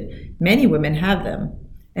vaccinated. Many women have them.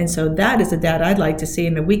 And so that is the data I'd like to see,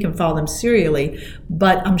 and we can follow them serially.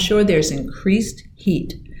 But I'm sure there's increased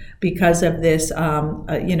heat because of this,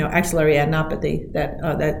 axillary adenopathy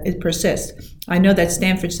that it persists. I know that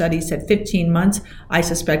Stanford study said 15 months. I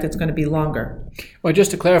suspect it's going to be longer. Well,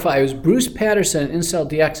 just to clarify, it was Bruce Patterson in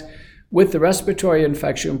IncellDX with the respiratory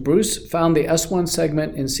infection. Bruce found the S1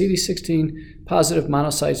 segment in CD16 positive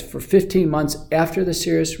monocytes for 15 months after the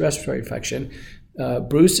serious respiratory infection.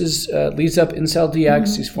 Bruce leads up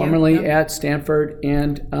IncellDX. He's formerly at Stanford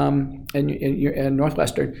and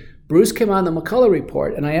Northwestern. Bruce came on the McCullough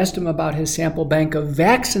Report, and I asked him about his sample bank of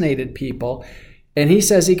vaccinated people, and he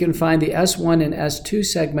says he can find the S1 and S2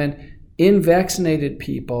 segment in vaccinated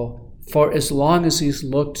people for as long as he's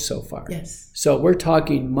looked so far. Yes. So we're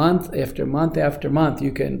talking month after month after month.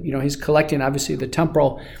 You can, he's collecting obviously the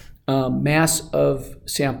temporal mass of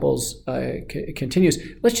samples continues.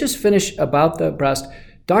 Let's just finish about the breast.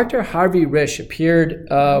 Dr. Harvey Risch appeared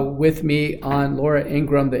with me on Laura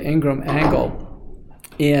Ingraham, the Ingraham Angle,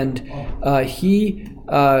 and he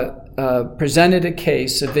presented a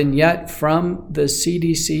case, a vignette from the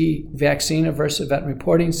CDC Vaccine Adverse Event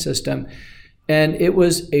Reporting System, and it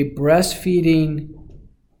was a breastfeeding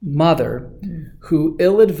mother who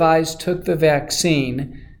ill-advised took the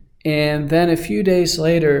vaccine, and then a few days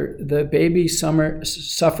later, the baby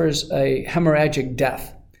suffers a hemorrhagic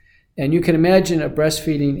death. And you can imagine a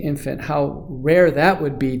breastfeeding infant, how rare that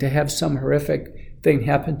would be to have some horrific thing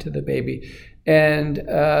happen to the baby. And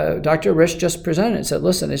Dr. Risch just presented and said,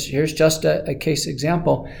 listen, here's just a case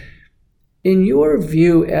example. In your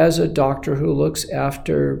view, as a doctor who looks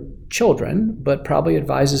after children, but probably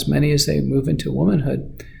advises many as they move into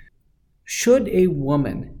womanhood, should a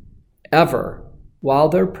woman ever, while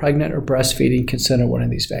they're pregnant or breastfeeding, consider one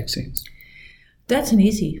of these vaccines? That's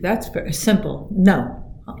very simple. No,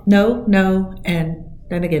 and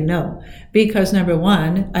then again, no. Because number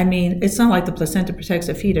one, it's not like the placenta protects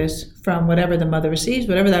a fetus from whatever the mother receives.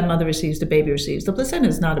 Whatever that mother receives, the baby receives. The placenta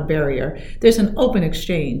is not a barrier. There's an open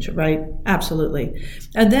exchange, right? Absolutely.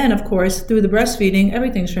 And then, of course, through the breastfeeding,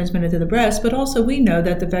 everything's transmitted to the breast, but also we know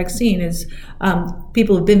that the vaccine is,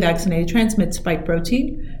 people who've been vaccinated transmit spike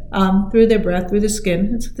protein through their breath, through the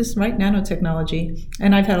skin. It's this nanotechnology.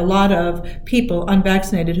 And I've had a lot of people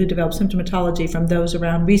unvaccinated who develop symptomatology from those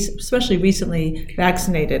around, especially recently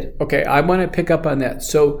vaccinated. Okay, I want to pick up on that.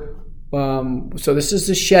 So this is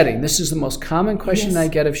the shedding. This is the most common question I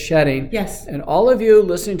get of shedding. Yes. And all of you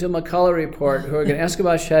listening to McCullough Report who are going to ask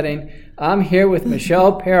about shedding, I'm here with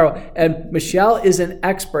Michelle Pero. And Michelle is an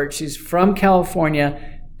expert. She's from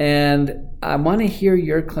California. And I want to hear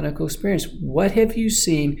your clinical experience. What have you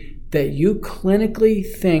seen that you clinically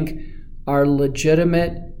think are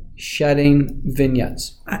legitimate shedding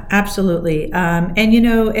vignettes? Absolutely.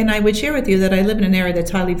 And I would share with you that I live in an area that's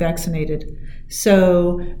highly vaccinated.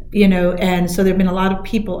 So, and so there have been a lot of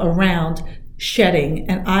people around shedding.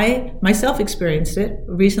 And I myself experienced it.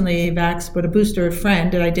 Recently vaxxed with a booster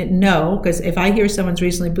friend that I didn't know, because if I hear someone's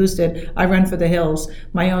recently boosted, I run for the hills.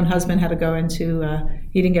 My own husband had to go into,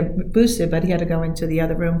 he didn't get boosted, but he had to go into the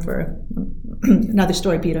other room for another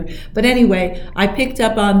story, Peter. But anyway, I picked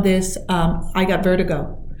up on this. I got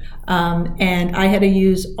vertigo. And I had to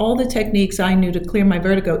use all the techniques I knew to clear my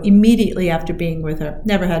vertigo immediately after being with her.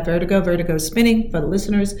 Never had vertigo. Vertigo is spinning for the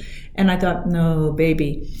listeners. And I thought, no,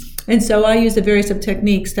 baby. And so I used the various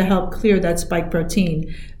techniques to help clear that spike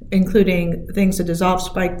protein, including things to dissolve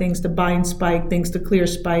spike, things to bind spike, things to clear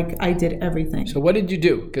spike. I did everything. So what did you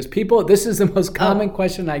do? Because people, this is the most common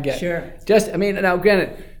question I get. Sure. Now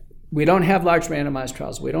granted, we don't have large randomized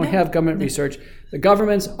trials. We don't have government research. The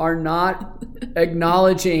governments are not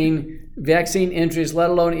acknowledging vaccine injuries,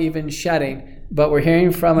 let alone even shedding. But we're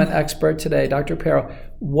hearing from an expert today, Dr. Pero.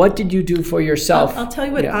 What did you do for yourself? I'll tell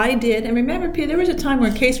you what I did. And remember, Peter, there was a time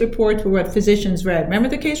where case reports were what physicians read. Remember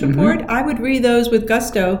the case report? I would read those with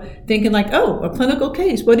gusto, thinking like, oh, a clinical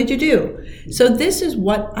case. What did you do? So this is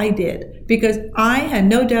what I did, because I had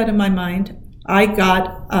no doubt in my mind. I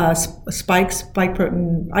got spike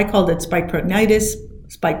protein. I called it spike proteinitis,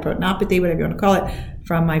 spike proteinopathy, whatever you want to call it,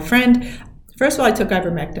 from my friend. First of all, I took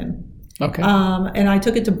ivermectin. Okay. And I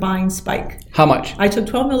took it to bind spike. How much? I took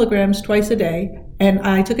 12 milligrams twice a day, and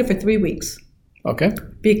I took it for 3 weeks. Okay.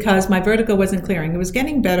 Because my vertigo wasn't clearing. It was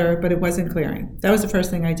getting better, but it wasn't clearing. That was the first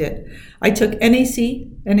thing I did. I took NAC,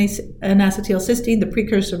 N-acetylcysteine, the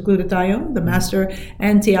precursor of glutathione, the master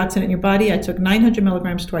antioxidant in your body. I took 900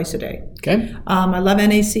 milligrams twice a day. Okay. I love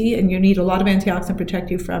NAC, and you need a lot of antioxidant to protect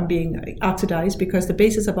you from being oxidized, because the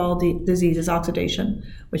basis of all disease is oxidation,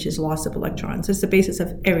 which is loss of electrons. It's the basis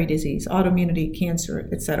of every disease, autoimmunity, cancer,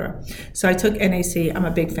 etc. So I took NAC. I'm a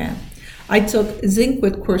big fan. I took zinc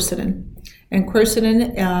with quercetin. And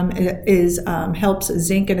quercetin helps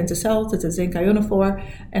zinc get into cells. It's a zinc ionophore.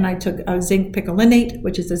 And I took zinc picolinate,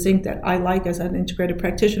 which is the zinc that I like as an integrated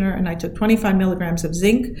practitioner. And I took 25 milligrams of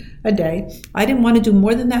zinc a day. I didn't want to do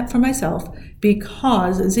more than that for myself,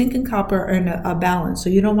 because zinc and copper are in a balance. So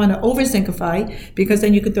you don't want to over-zincify, because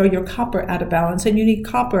then you could throw your copper out of balance. And you need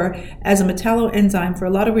copper as a metalloenzyme for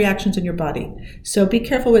a lot of reactions in your body. So be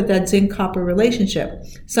careful with that zinc-copper relationship.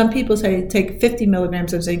 Some people say take 50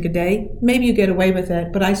 milligrams of zinc a day. Maybe maybe you get away with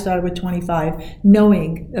it, but I started with 25,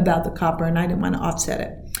 knowing about the copper, and I didn't want to offset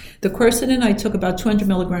it. The quercetin, I took about 200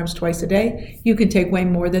 milligrams twice a day. You can take way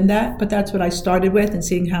more than that, but that's what I started with and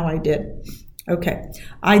seeing how I did. Okay.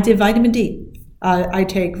 I did vitamin D. I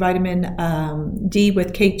take vitamin D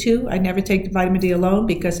with K2. I never take vitamin D alone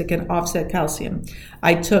because it can offset calcium.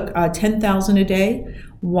 I took 10,000 a day.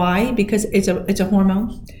 Why? Because it's a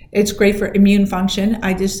hormone. It's great for immune function.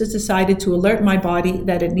 I just decided to alert my body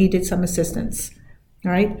that it needed some assistance.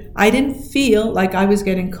 All right. I didn't feel like I was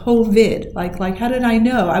getting COVID. Like how did I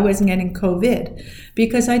know I wasn't getting COVID?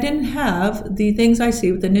 Because I didn't have the things I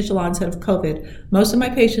see with the initial onset of COVID. Most of my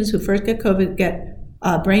patients who first get COVID get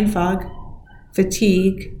brain fog,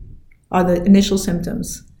 fatigue are the initial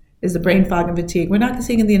symptoms, is the brain fog and fatigue. We're not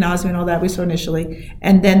seeing the anosmia and all that we saw initially.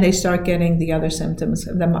 And then they start getting the other symptoms,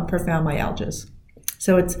 the profound myalgias.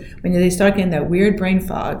 So it's when they start getting that weird brain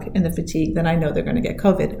fog and the fatigue, then I know they're going to get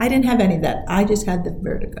COVID. I didn't have any of that. I just had the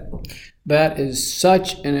vertigo. That is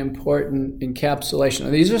such an important encapsulation.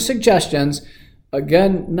 These are suggestions,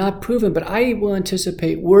 again, not proven, but I will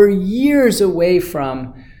anticipate we're years away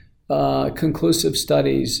from conclusive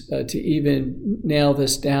studies to even nail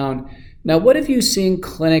this down. Now, what have you seen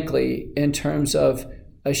clinically in terms of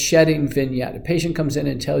a shedding vignette? A patient comes in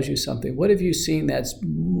and tells you something. What have you seen that's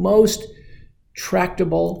most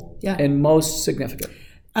tractable and most significant?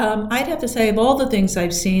 I'd have to say of all the things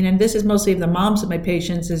I've seen, and this is mostly of the moms of my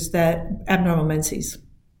patients, is that abnormal menses.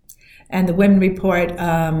 And the women report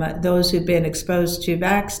those who've been exposed to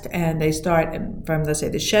vaxxed, and they start from, let's say,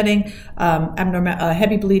 the shedding, abnormal,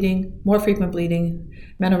 heavy bleeding, more frequent bleeding,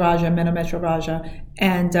 menorrhagia, menometrorrhagia,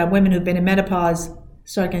 and women who've been in menopause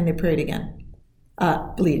start getting their period again,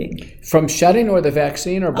 bleeding. From shedding or the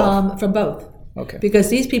vaccine or both? From both. Okay. Because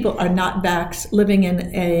these people are not living in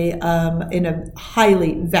a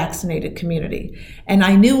highly vaccinated community. And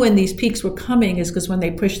I knew when these peaks were coming is because when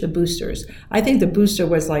they pushed the boosters. I think the booster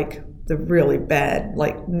was like the really bad,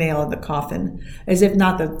 like nail in the coffin, as if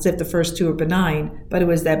the first two were benign, but it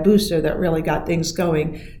was that booster that really got things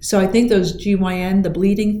going. So I think those GYN, the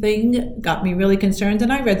bleeding thing, got me really concerned.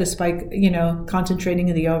 And I read the spike, concentrating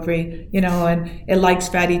in the ovary, and it likes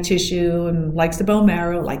fatty tissue and likes the bone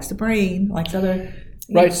marrow, likes the brain, likes other.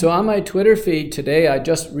 Right. So on my Twitter feed today, I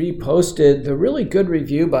just reposted the really good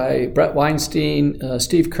review by Brett Weinstein,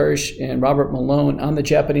 Steve Kirsch, and Robert Malone on the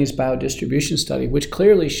Japanese biodistribution study, which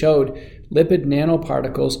clearly showed lipid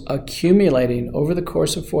nanoparticles accumulating over the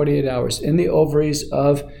course of 48 hours in the ovaries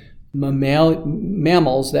of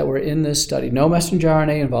mammals that were in this study. No messenger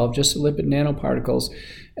RNA involved, just lipid nanoparticles.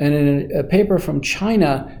 And in a paper from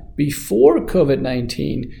China before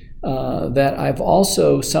COVID-19 that I've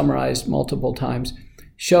also summarized multiple times,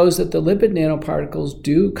 shows that the lipid nanoparticles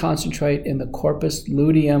do concentrate in the corpus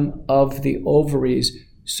luteum of the ovaries.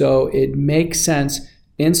 So it makes sense.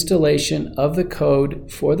 Installation of the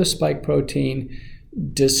code for the spike protein,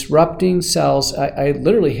 disrupting cells. I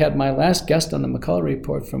literally had my last guest on the McCullough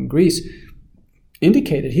report from Greece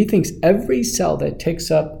indicated he thinks every cell that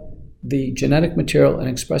takes up the genetic material and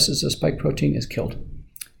expresses the spike protein is killed.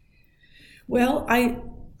 Well,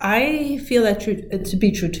 I feel that to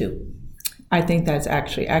be true too. I think that's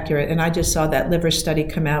actually accurate. And I just saw that liver study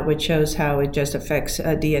come out, which shows how it just affects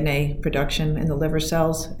DNA production in the liver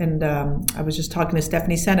cells. And I was just talking to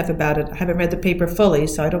Stephanie Seneff about it. I haven't read the paper fully,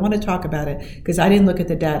 so I don't want to talk about it because I didn't look at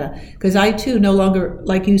the data. Because I, too, no longer,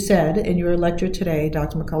 like you said in your lecture today,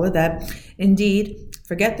 Dr. McCullough, that indeed,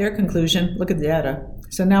 forget their conclusion, look at the data.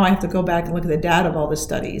 So now I have to go back and look at the data of all the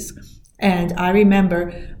studies. And I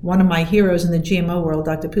remember one of my heroes in the GMO world,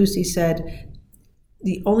 Dr. Pucci, said,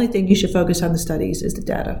 the only thing you should focus on the studies is the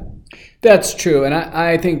data. That's true. And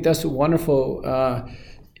I think that's a wonderful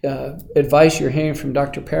advice you're hearing from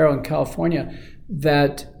Dr. Pero in California,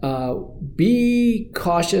 that be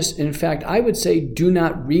cautious. In fact, I would say do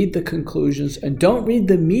not read the conclusions and don't read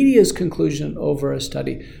the media's conclusion over a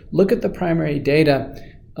study. Look at the primary data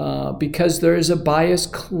because there is a bias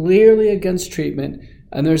clearly against treatment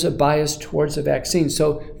and there's a bias towards the vaccine.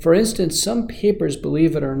 So, for instance, some papers,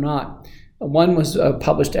 believe it or not, one was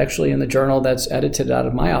published actually in the journal that's edited out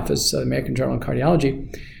of my office, American Journal of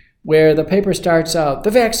Cardiology, where the paper starts out, the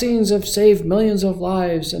vaccines have saved millions of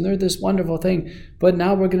lives and they're this wonderful thing, but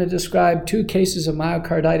now we're going to describe 2 cases of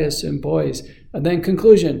myocarditis in boys. And then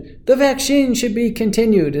conclusion, the vaccine should be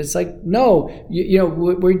continued. It's like, no,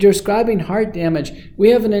 we're describing heart damage. We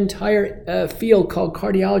have an entire field called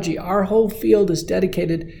cardiology. Our whole field is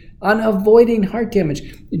dedicated on avoiding heart damage.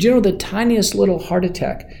 Did you know the tiniest little heart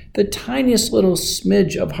attack, the tiniest little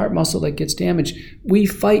smidge of heart muscle that gets damaged, we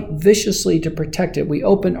fight viciously to protect it. We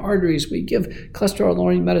open arteries, we give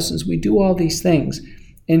cholesterol-lowering medicines, we do all these things.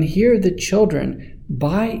 And here the children,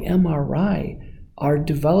 by MRI, are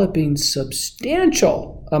developing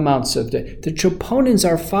substantial amounts of the troponins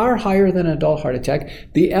are far higher than adult heart attack.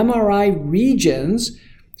 The MRI regions,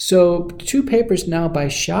 so 2 papers now by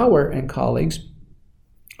Schauer and colleagues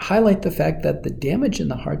highlight the fact that the damage in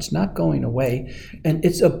the heart's not going away, and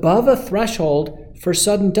it's above a threshold for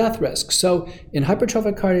sudden death risk. So in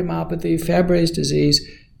hypertrophic cardiomyopathy, Fabry's disease,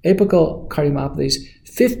 apical cardiomyopathies,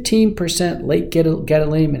 15% late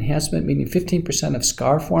gadolinium enhancement, meaning 15% of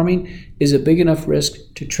scar forming, is a big enough risk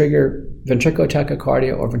to trigger ventricular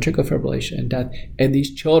tachycardia or ventricular fibrillation and death. And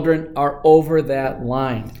these children are over that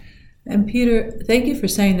line. And Peter, thank you for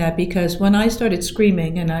saying that, because when I started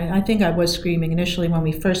screaming, and I think I was screaming initially when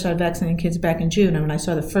we first started vaccinating kids back in June, and when I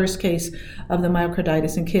saw the first case of the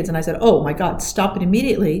myocarditis in kids, and I said, oh my God, stop it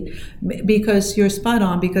immediately, because you're spot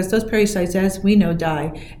on, because those pericytes, as we know,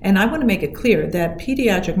 die. And I want to make it clear that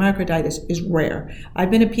pediatric myocarditis is rare. I've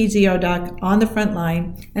been a PZR doc on the front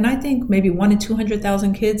line, and I think maybe 1 in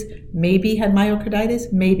 200,000 kids maybe had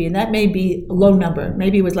myocarditis, maybe, and that may be a low number.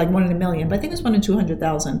 Maybe it was like 1 in a million, but I think it's 1 in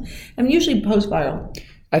 200,000. I mean, usually post-viral.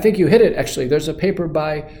 I think you hit it, actually. There's a paper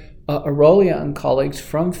by Arolia and colleagues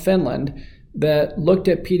from Finland that looked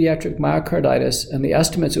at pediatric myocarditis, and the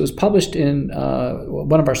estimates, it was published in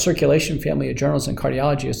one of our circulation family of journals in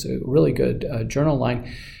cardiology. It's a really good journal line.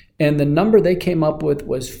 And the number they came up with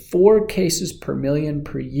was 4 cases per million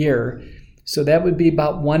per year. So that would be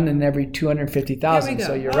about 1 in every 250,000.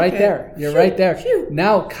 So you're right there. You're right there.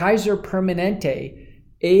 Now, Kaiser Permanente,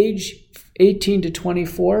 age 18 to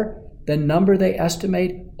 24, the number they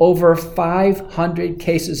estimate, over 500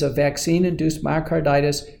 cases of vaccine-induced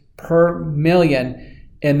myocarditis per million.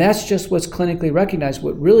 And that's just what's clinically recognized.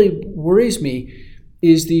 What really worries me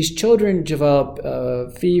is these children develop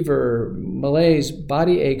fever, malaise,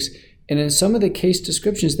 body aches, and in some of the case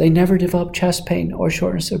descriptions, they never develop chest pain or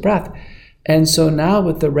shortness of breath. And so now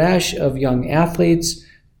with the rash of young athletes,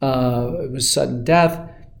 it was sudden death.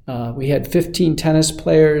 We had 15 tennis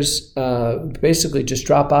players basically just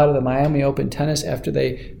drop out of the Miami Open tennis after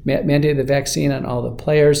they mandated the vaccine on all the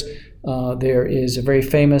players. There is a very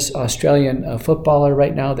famous Australian footballer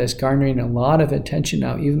right now that's garnering a lot of attention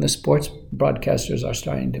now. Even the sports broadcasters are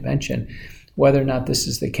starting to mention whether or not this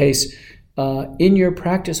is the case. In your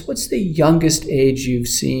practice, what's the youngest age you've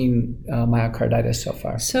seen myocarditis so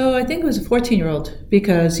far? So I think it was a 14-year-old,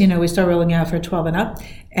 because, we start rolling out for 12 and up.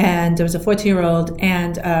 And there was a 14-year-old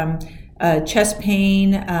and chest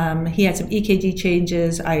pain. He had some EKG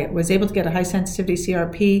changes. I was able to get a high sensitivity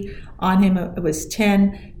CRP on him. It was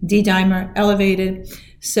 10, D-dimer elevated.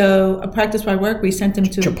 So a practice where I work, we sent him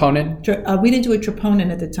to... Troponin? We didn't do a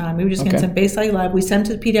troponin at the time. We were just getting some baseline lab. We sent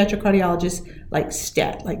him to the pediatric cardiologist, like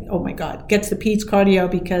stat, like, oh my God, gets the peds cardio,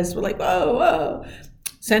 because we're like, whoa.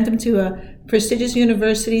 Sent him to a prestigious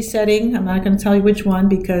university setting. I'm not going to tell you which one,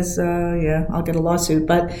 because, I'll get a lawsuit.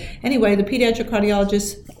 But anyway, the pediatric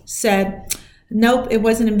cardiologist said, nope, it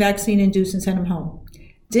wasn't vaccine-induced, and sent him home.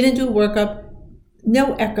 Didn't do a workup,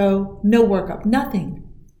 no echo, no workup, nothing.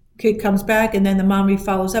 Kid comes back, and then the mom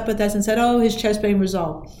follows up with us and said, oh, his chest pain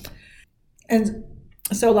resolved. And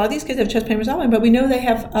so a lot of these kids have chest pain resolving, but we know they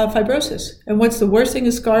have fibrosis. And what's the worst thing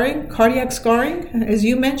is scarring, cardiac scarring. As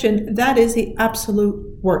you mentioned, that is the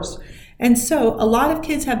absolute worst. And so a lot of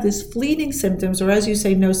kids have this fleeting symptoms, or as you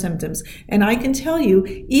say, no symptoms. And I can tell you,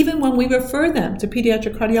 even when we refer them to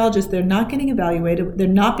pediatric cardiologists, they're not getting evaluated, they're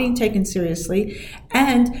not being taken seriously,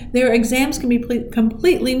 and their exams can be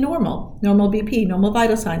completely normal. Normal BP, normal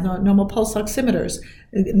vital signs, normal pulse oximeters,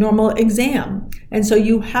 normal exam. And so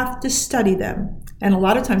you have to study them. And a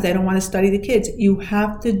lot of times they don't want to study the kids. You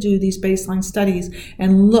have to do these baseline studies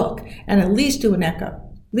and look, and at least do an echo.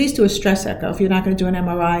 At least do a stress echo if you're not going to do an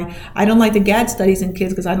MRI. I don't like the GAD studies in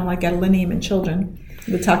kids because I don't like gadolinium in children.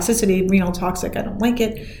 The toxicity, renal toxic, I don't like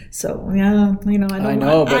it. So, I don't.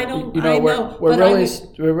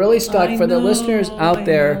 We're really stuck. For the listeners out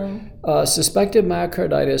there, suspected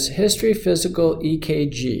myocarditis, history, physical,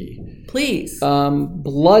 EKG. Please.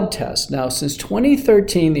 Blood test. Now, since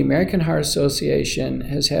 2013, the American Heart Association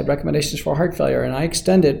has had recommendations for heart failure, and I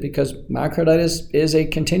extend it because myocarditis is a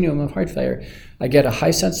continuum of heart failure. I get a high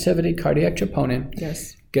sensitivity cardiac troponin,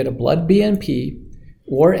 yes, get a blood BNP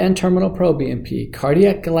or N-terminal proBNP,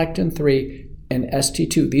 cardiac galectin-3, and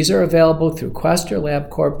ST2. These are available through Quest or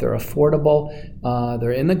LabCorp. They're affordable.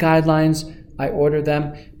 They're in the guidelines. I order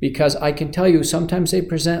them because I can tell you sometimes they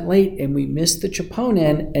present late and we miss the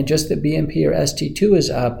troponin and just the BNP or ST2 is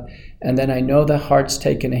up, and then I know the heart's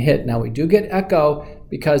taken a hit. Now, we do get echo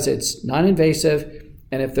because it's non-invasive,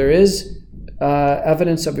 and if there is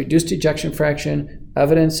evidence of reduced ejection fraction,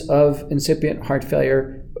 evidence of incipient heart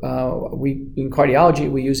failure, in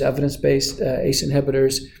cardiology, we use evidence-based ACE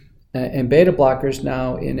inhibitors and beta blockers.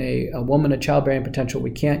 Now, in a woman of childbearing potential,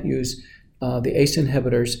 we can't use the ACE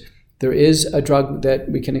inhibitors. There is a drug that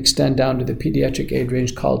we can extend down to the pediatric age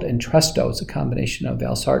range called Entresto. It's a combination of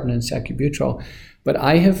valsartan and sacubitril. But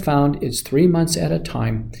I have found it's 3 months at a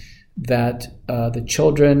time that the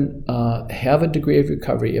children have a degree of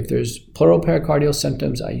recovery. If there's pleural pericardial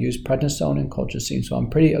symptoms, I use prednisone and colchicine, so I'm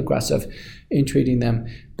pretty aggressive in treating them.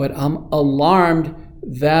 But I'm alarmed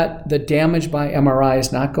that the damage by MRI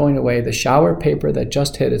is not going away. The shower paper that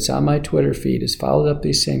just hit, it's on my Twitter feed, has followed up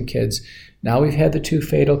these same kids. Now we've had the 2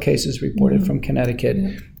 fatal cases reported from Connecticut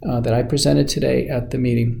that I presented today at the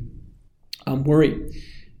meeting. I'm worried.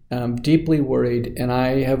 I'm deeply worried, and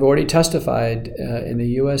I have already testified in the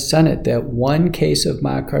U.S. Senate that 1 case of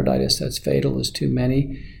myocarditis that's fatal is too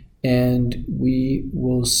many, and we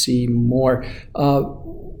will see more.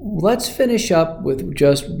 Let's finish up with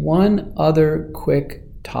just one other quick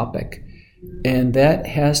topic, and that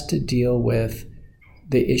has to deal with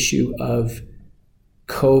the issue of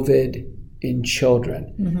COVID in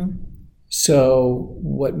children. So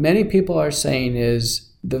what many people are saying is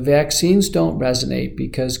the vaccines don't resonate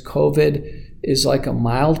because COVID is like a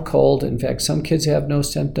mild cold. In fact, some kids have no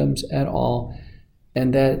symptoms at all,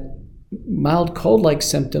 and that mild cold-like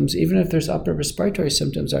symptoms, even if there's upper respiratory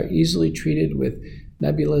symptoms, are easily treated with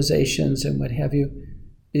nebulizations and what have you.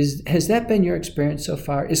 Has that been your experience so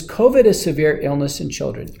far? Is COVID a severe illness in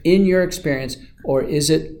children, in your experience, or is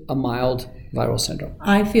it a mild viral syndrome?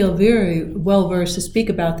 I feel very well versed to speak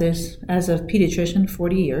about this as a pediatrician,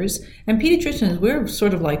 40 years. And pediatricians, we're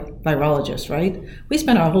sort of like virologists, right? We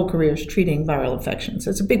spend our whole careers treating viral infections.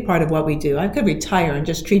 It's a big part of what we do. I could retire in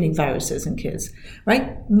just treating viruses in kids,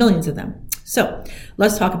 right? Millions of them. So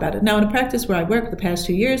let's talk about it. Now, in a practice where I work the past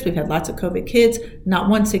 2 years, we've had lots of COVID kids, not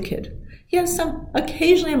one sick kid. Yes, some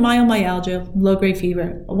occasionally a myalgia, low-grade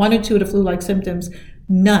fever, 1 or 2 of the flu-like symptoms,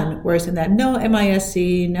 none worse than that. No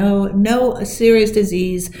MIS-C, no serious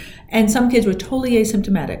disease, and some kids were totally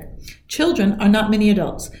asymptomatic. Children are not many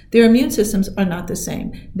adults. Their immune systems are not the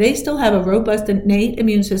same. They still have a robust innate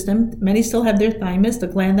immune system. Many still have their thymus, the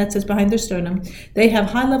gland that sits behind their sternum. They have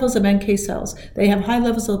high levels of NK cells. They have high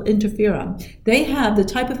levels of interferon. They have the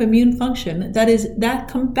type of immune function that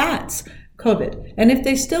combats COVID. And if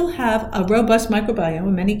they still have a robust microbiome,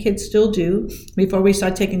 and many kids still do, before we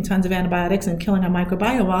start taking tons of antibiotics and killing our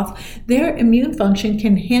microbiome off, their immune function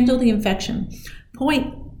can handle the infection.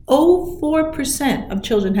 0.04% of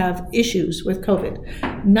children have issues with COVID.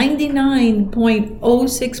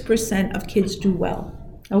 99.06% of kids do well.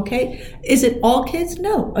 Okay? Is it all kids?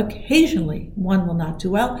 No. Occasionally, one will not do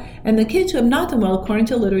well. And the kids who have not done well, according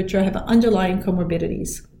to literature, have underlying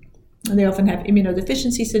comorbidities. And they often have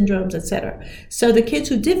immunodeficiency syndromes, etc. So the kids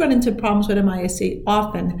who did run into problems with MIS-C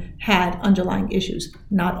often had underlying issues,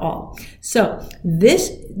 not all. So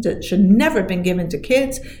this should never have been given to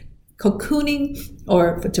kids. Cocooning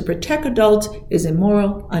or to protect adults is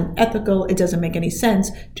immoral, unethical. It doesn't make any sense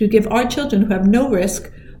to give our children who have no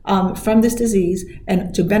risk from this disease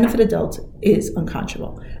and to benefit adults is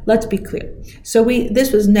unconscionable. Let's be clear. So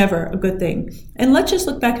this was never a good thing. And let's just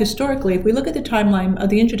look back historically. If we look at the timeline of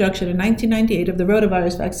the introduction in 1998 of the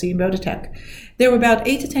rotavirus vaccine, BioNTech, there were about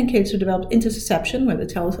 8 to 10 kids who developed intussusception, where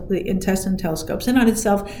the intestine telescopes in on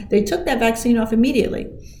itself. They took that vaccine off immediately.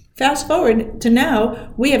 Fast forward to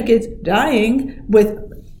now, we have kids dying with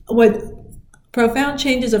profound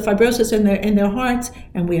changes of fibrosis in their hearts,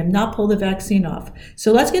 and we have not pulled the vaccine off.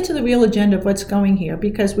 So let's get to the real agenda of what's going here,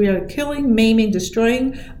 because we are killing, maiming,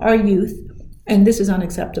 destroying our youth, and this is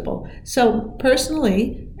unacceptable. So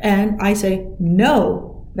personally, and I say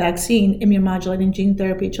no vaccine, immunomodulating gene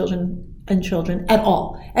therapy, children at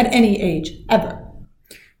all, at any age, ever.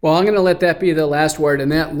 Well, I'm going to let that be the last word. And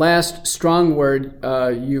that last strong word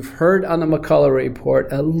you've heard on the McCullough Report,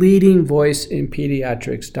 a leading voice in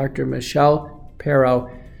pediatrics, Dr. Michelle Pero.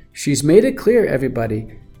 She's made it clear, everybody,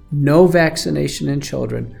 no vaccination in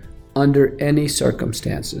children under any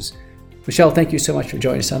circumstances. Michelle, thank you so much for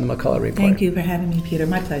joining us on the McCullough Report. Thank you for having me, Peter.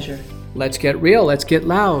 My pleasure. Let's get real. Let's get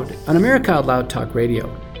loud on America Out Loud Talk Radio.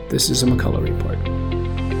 This is a McCullough Report.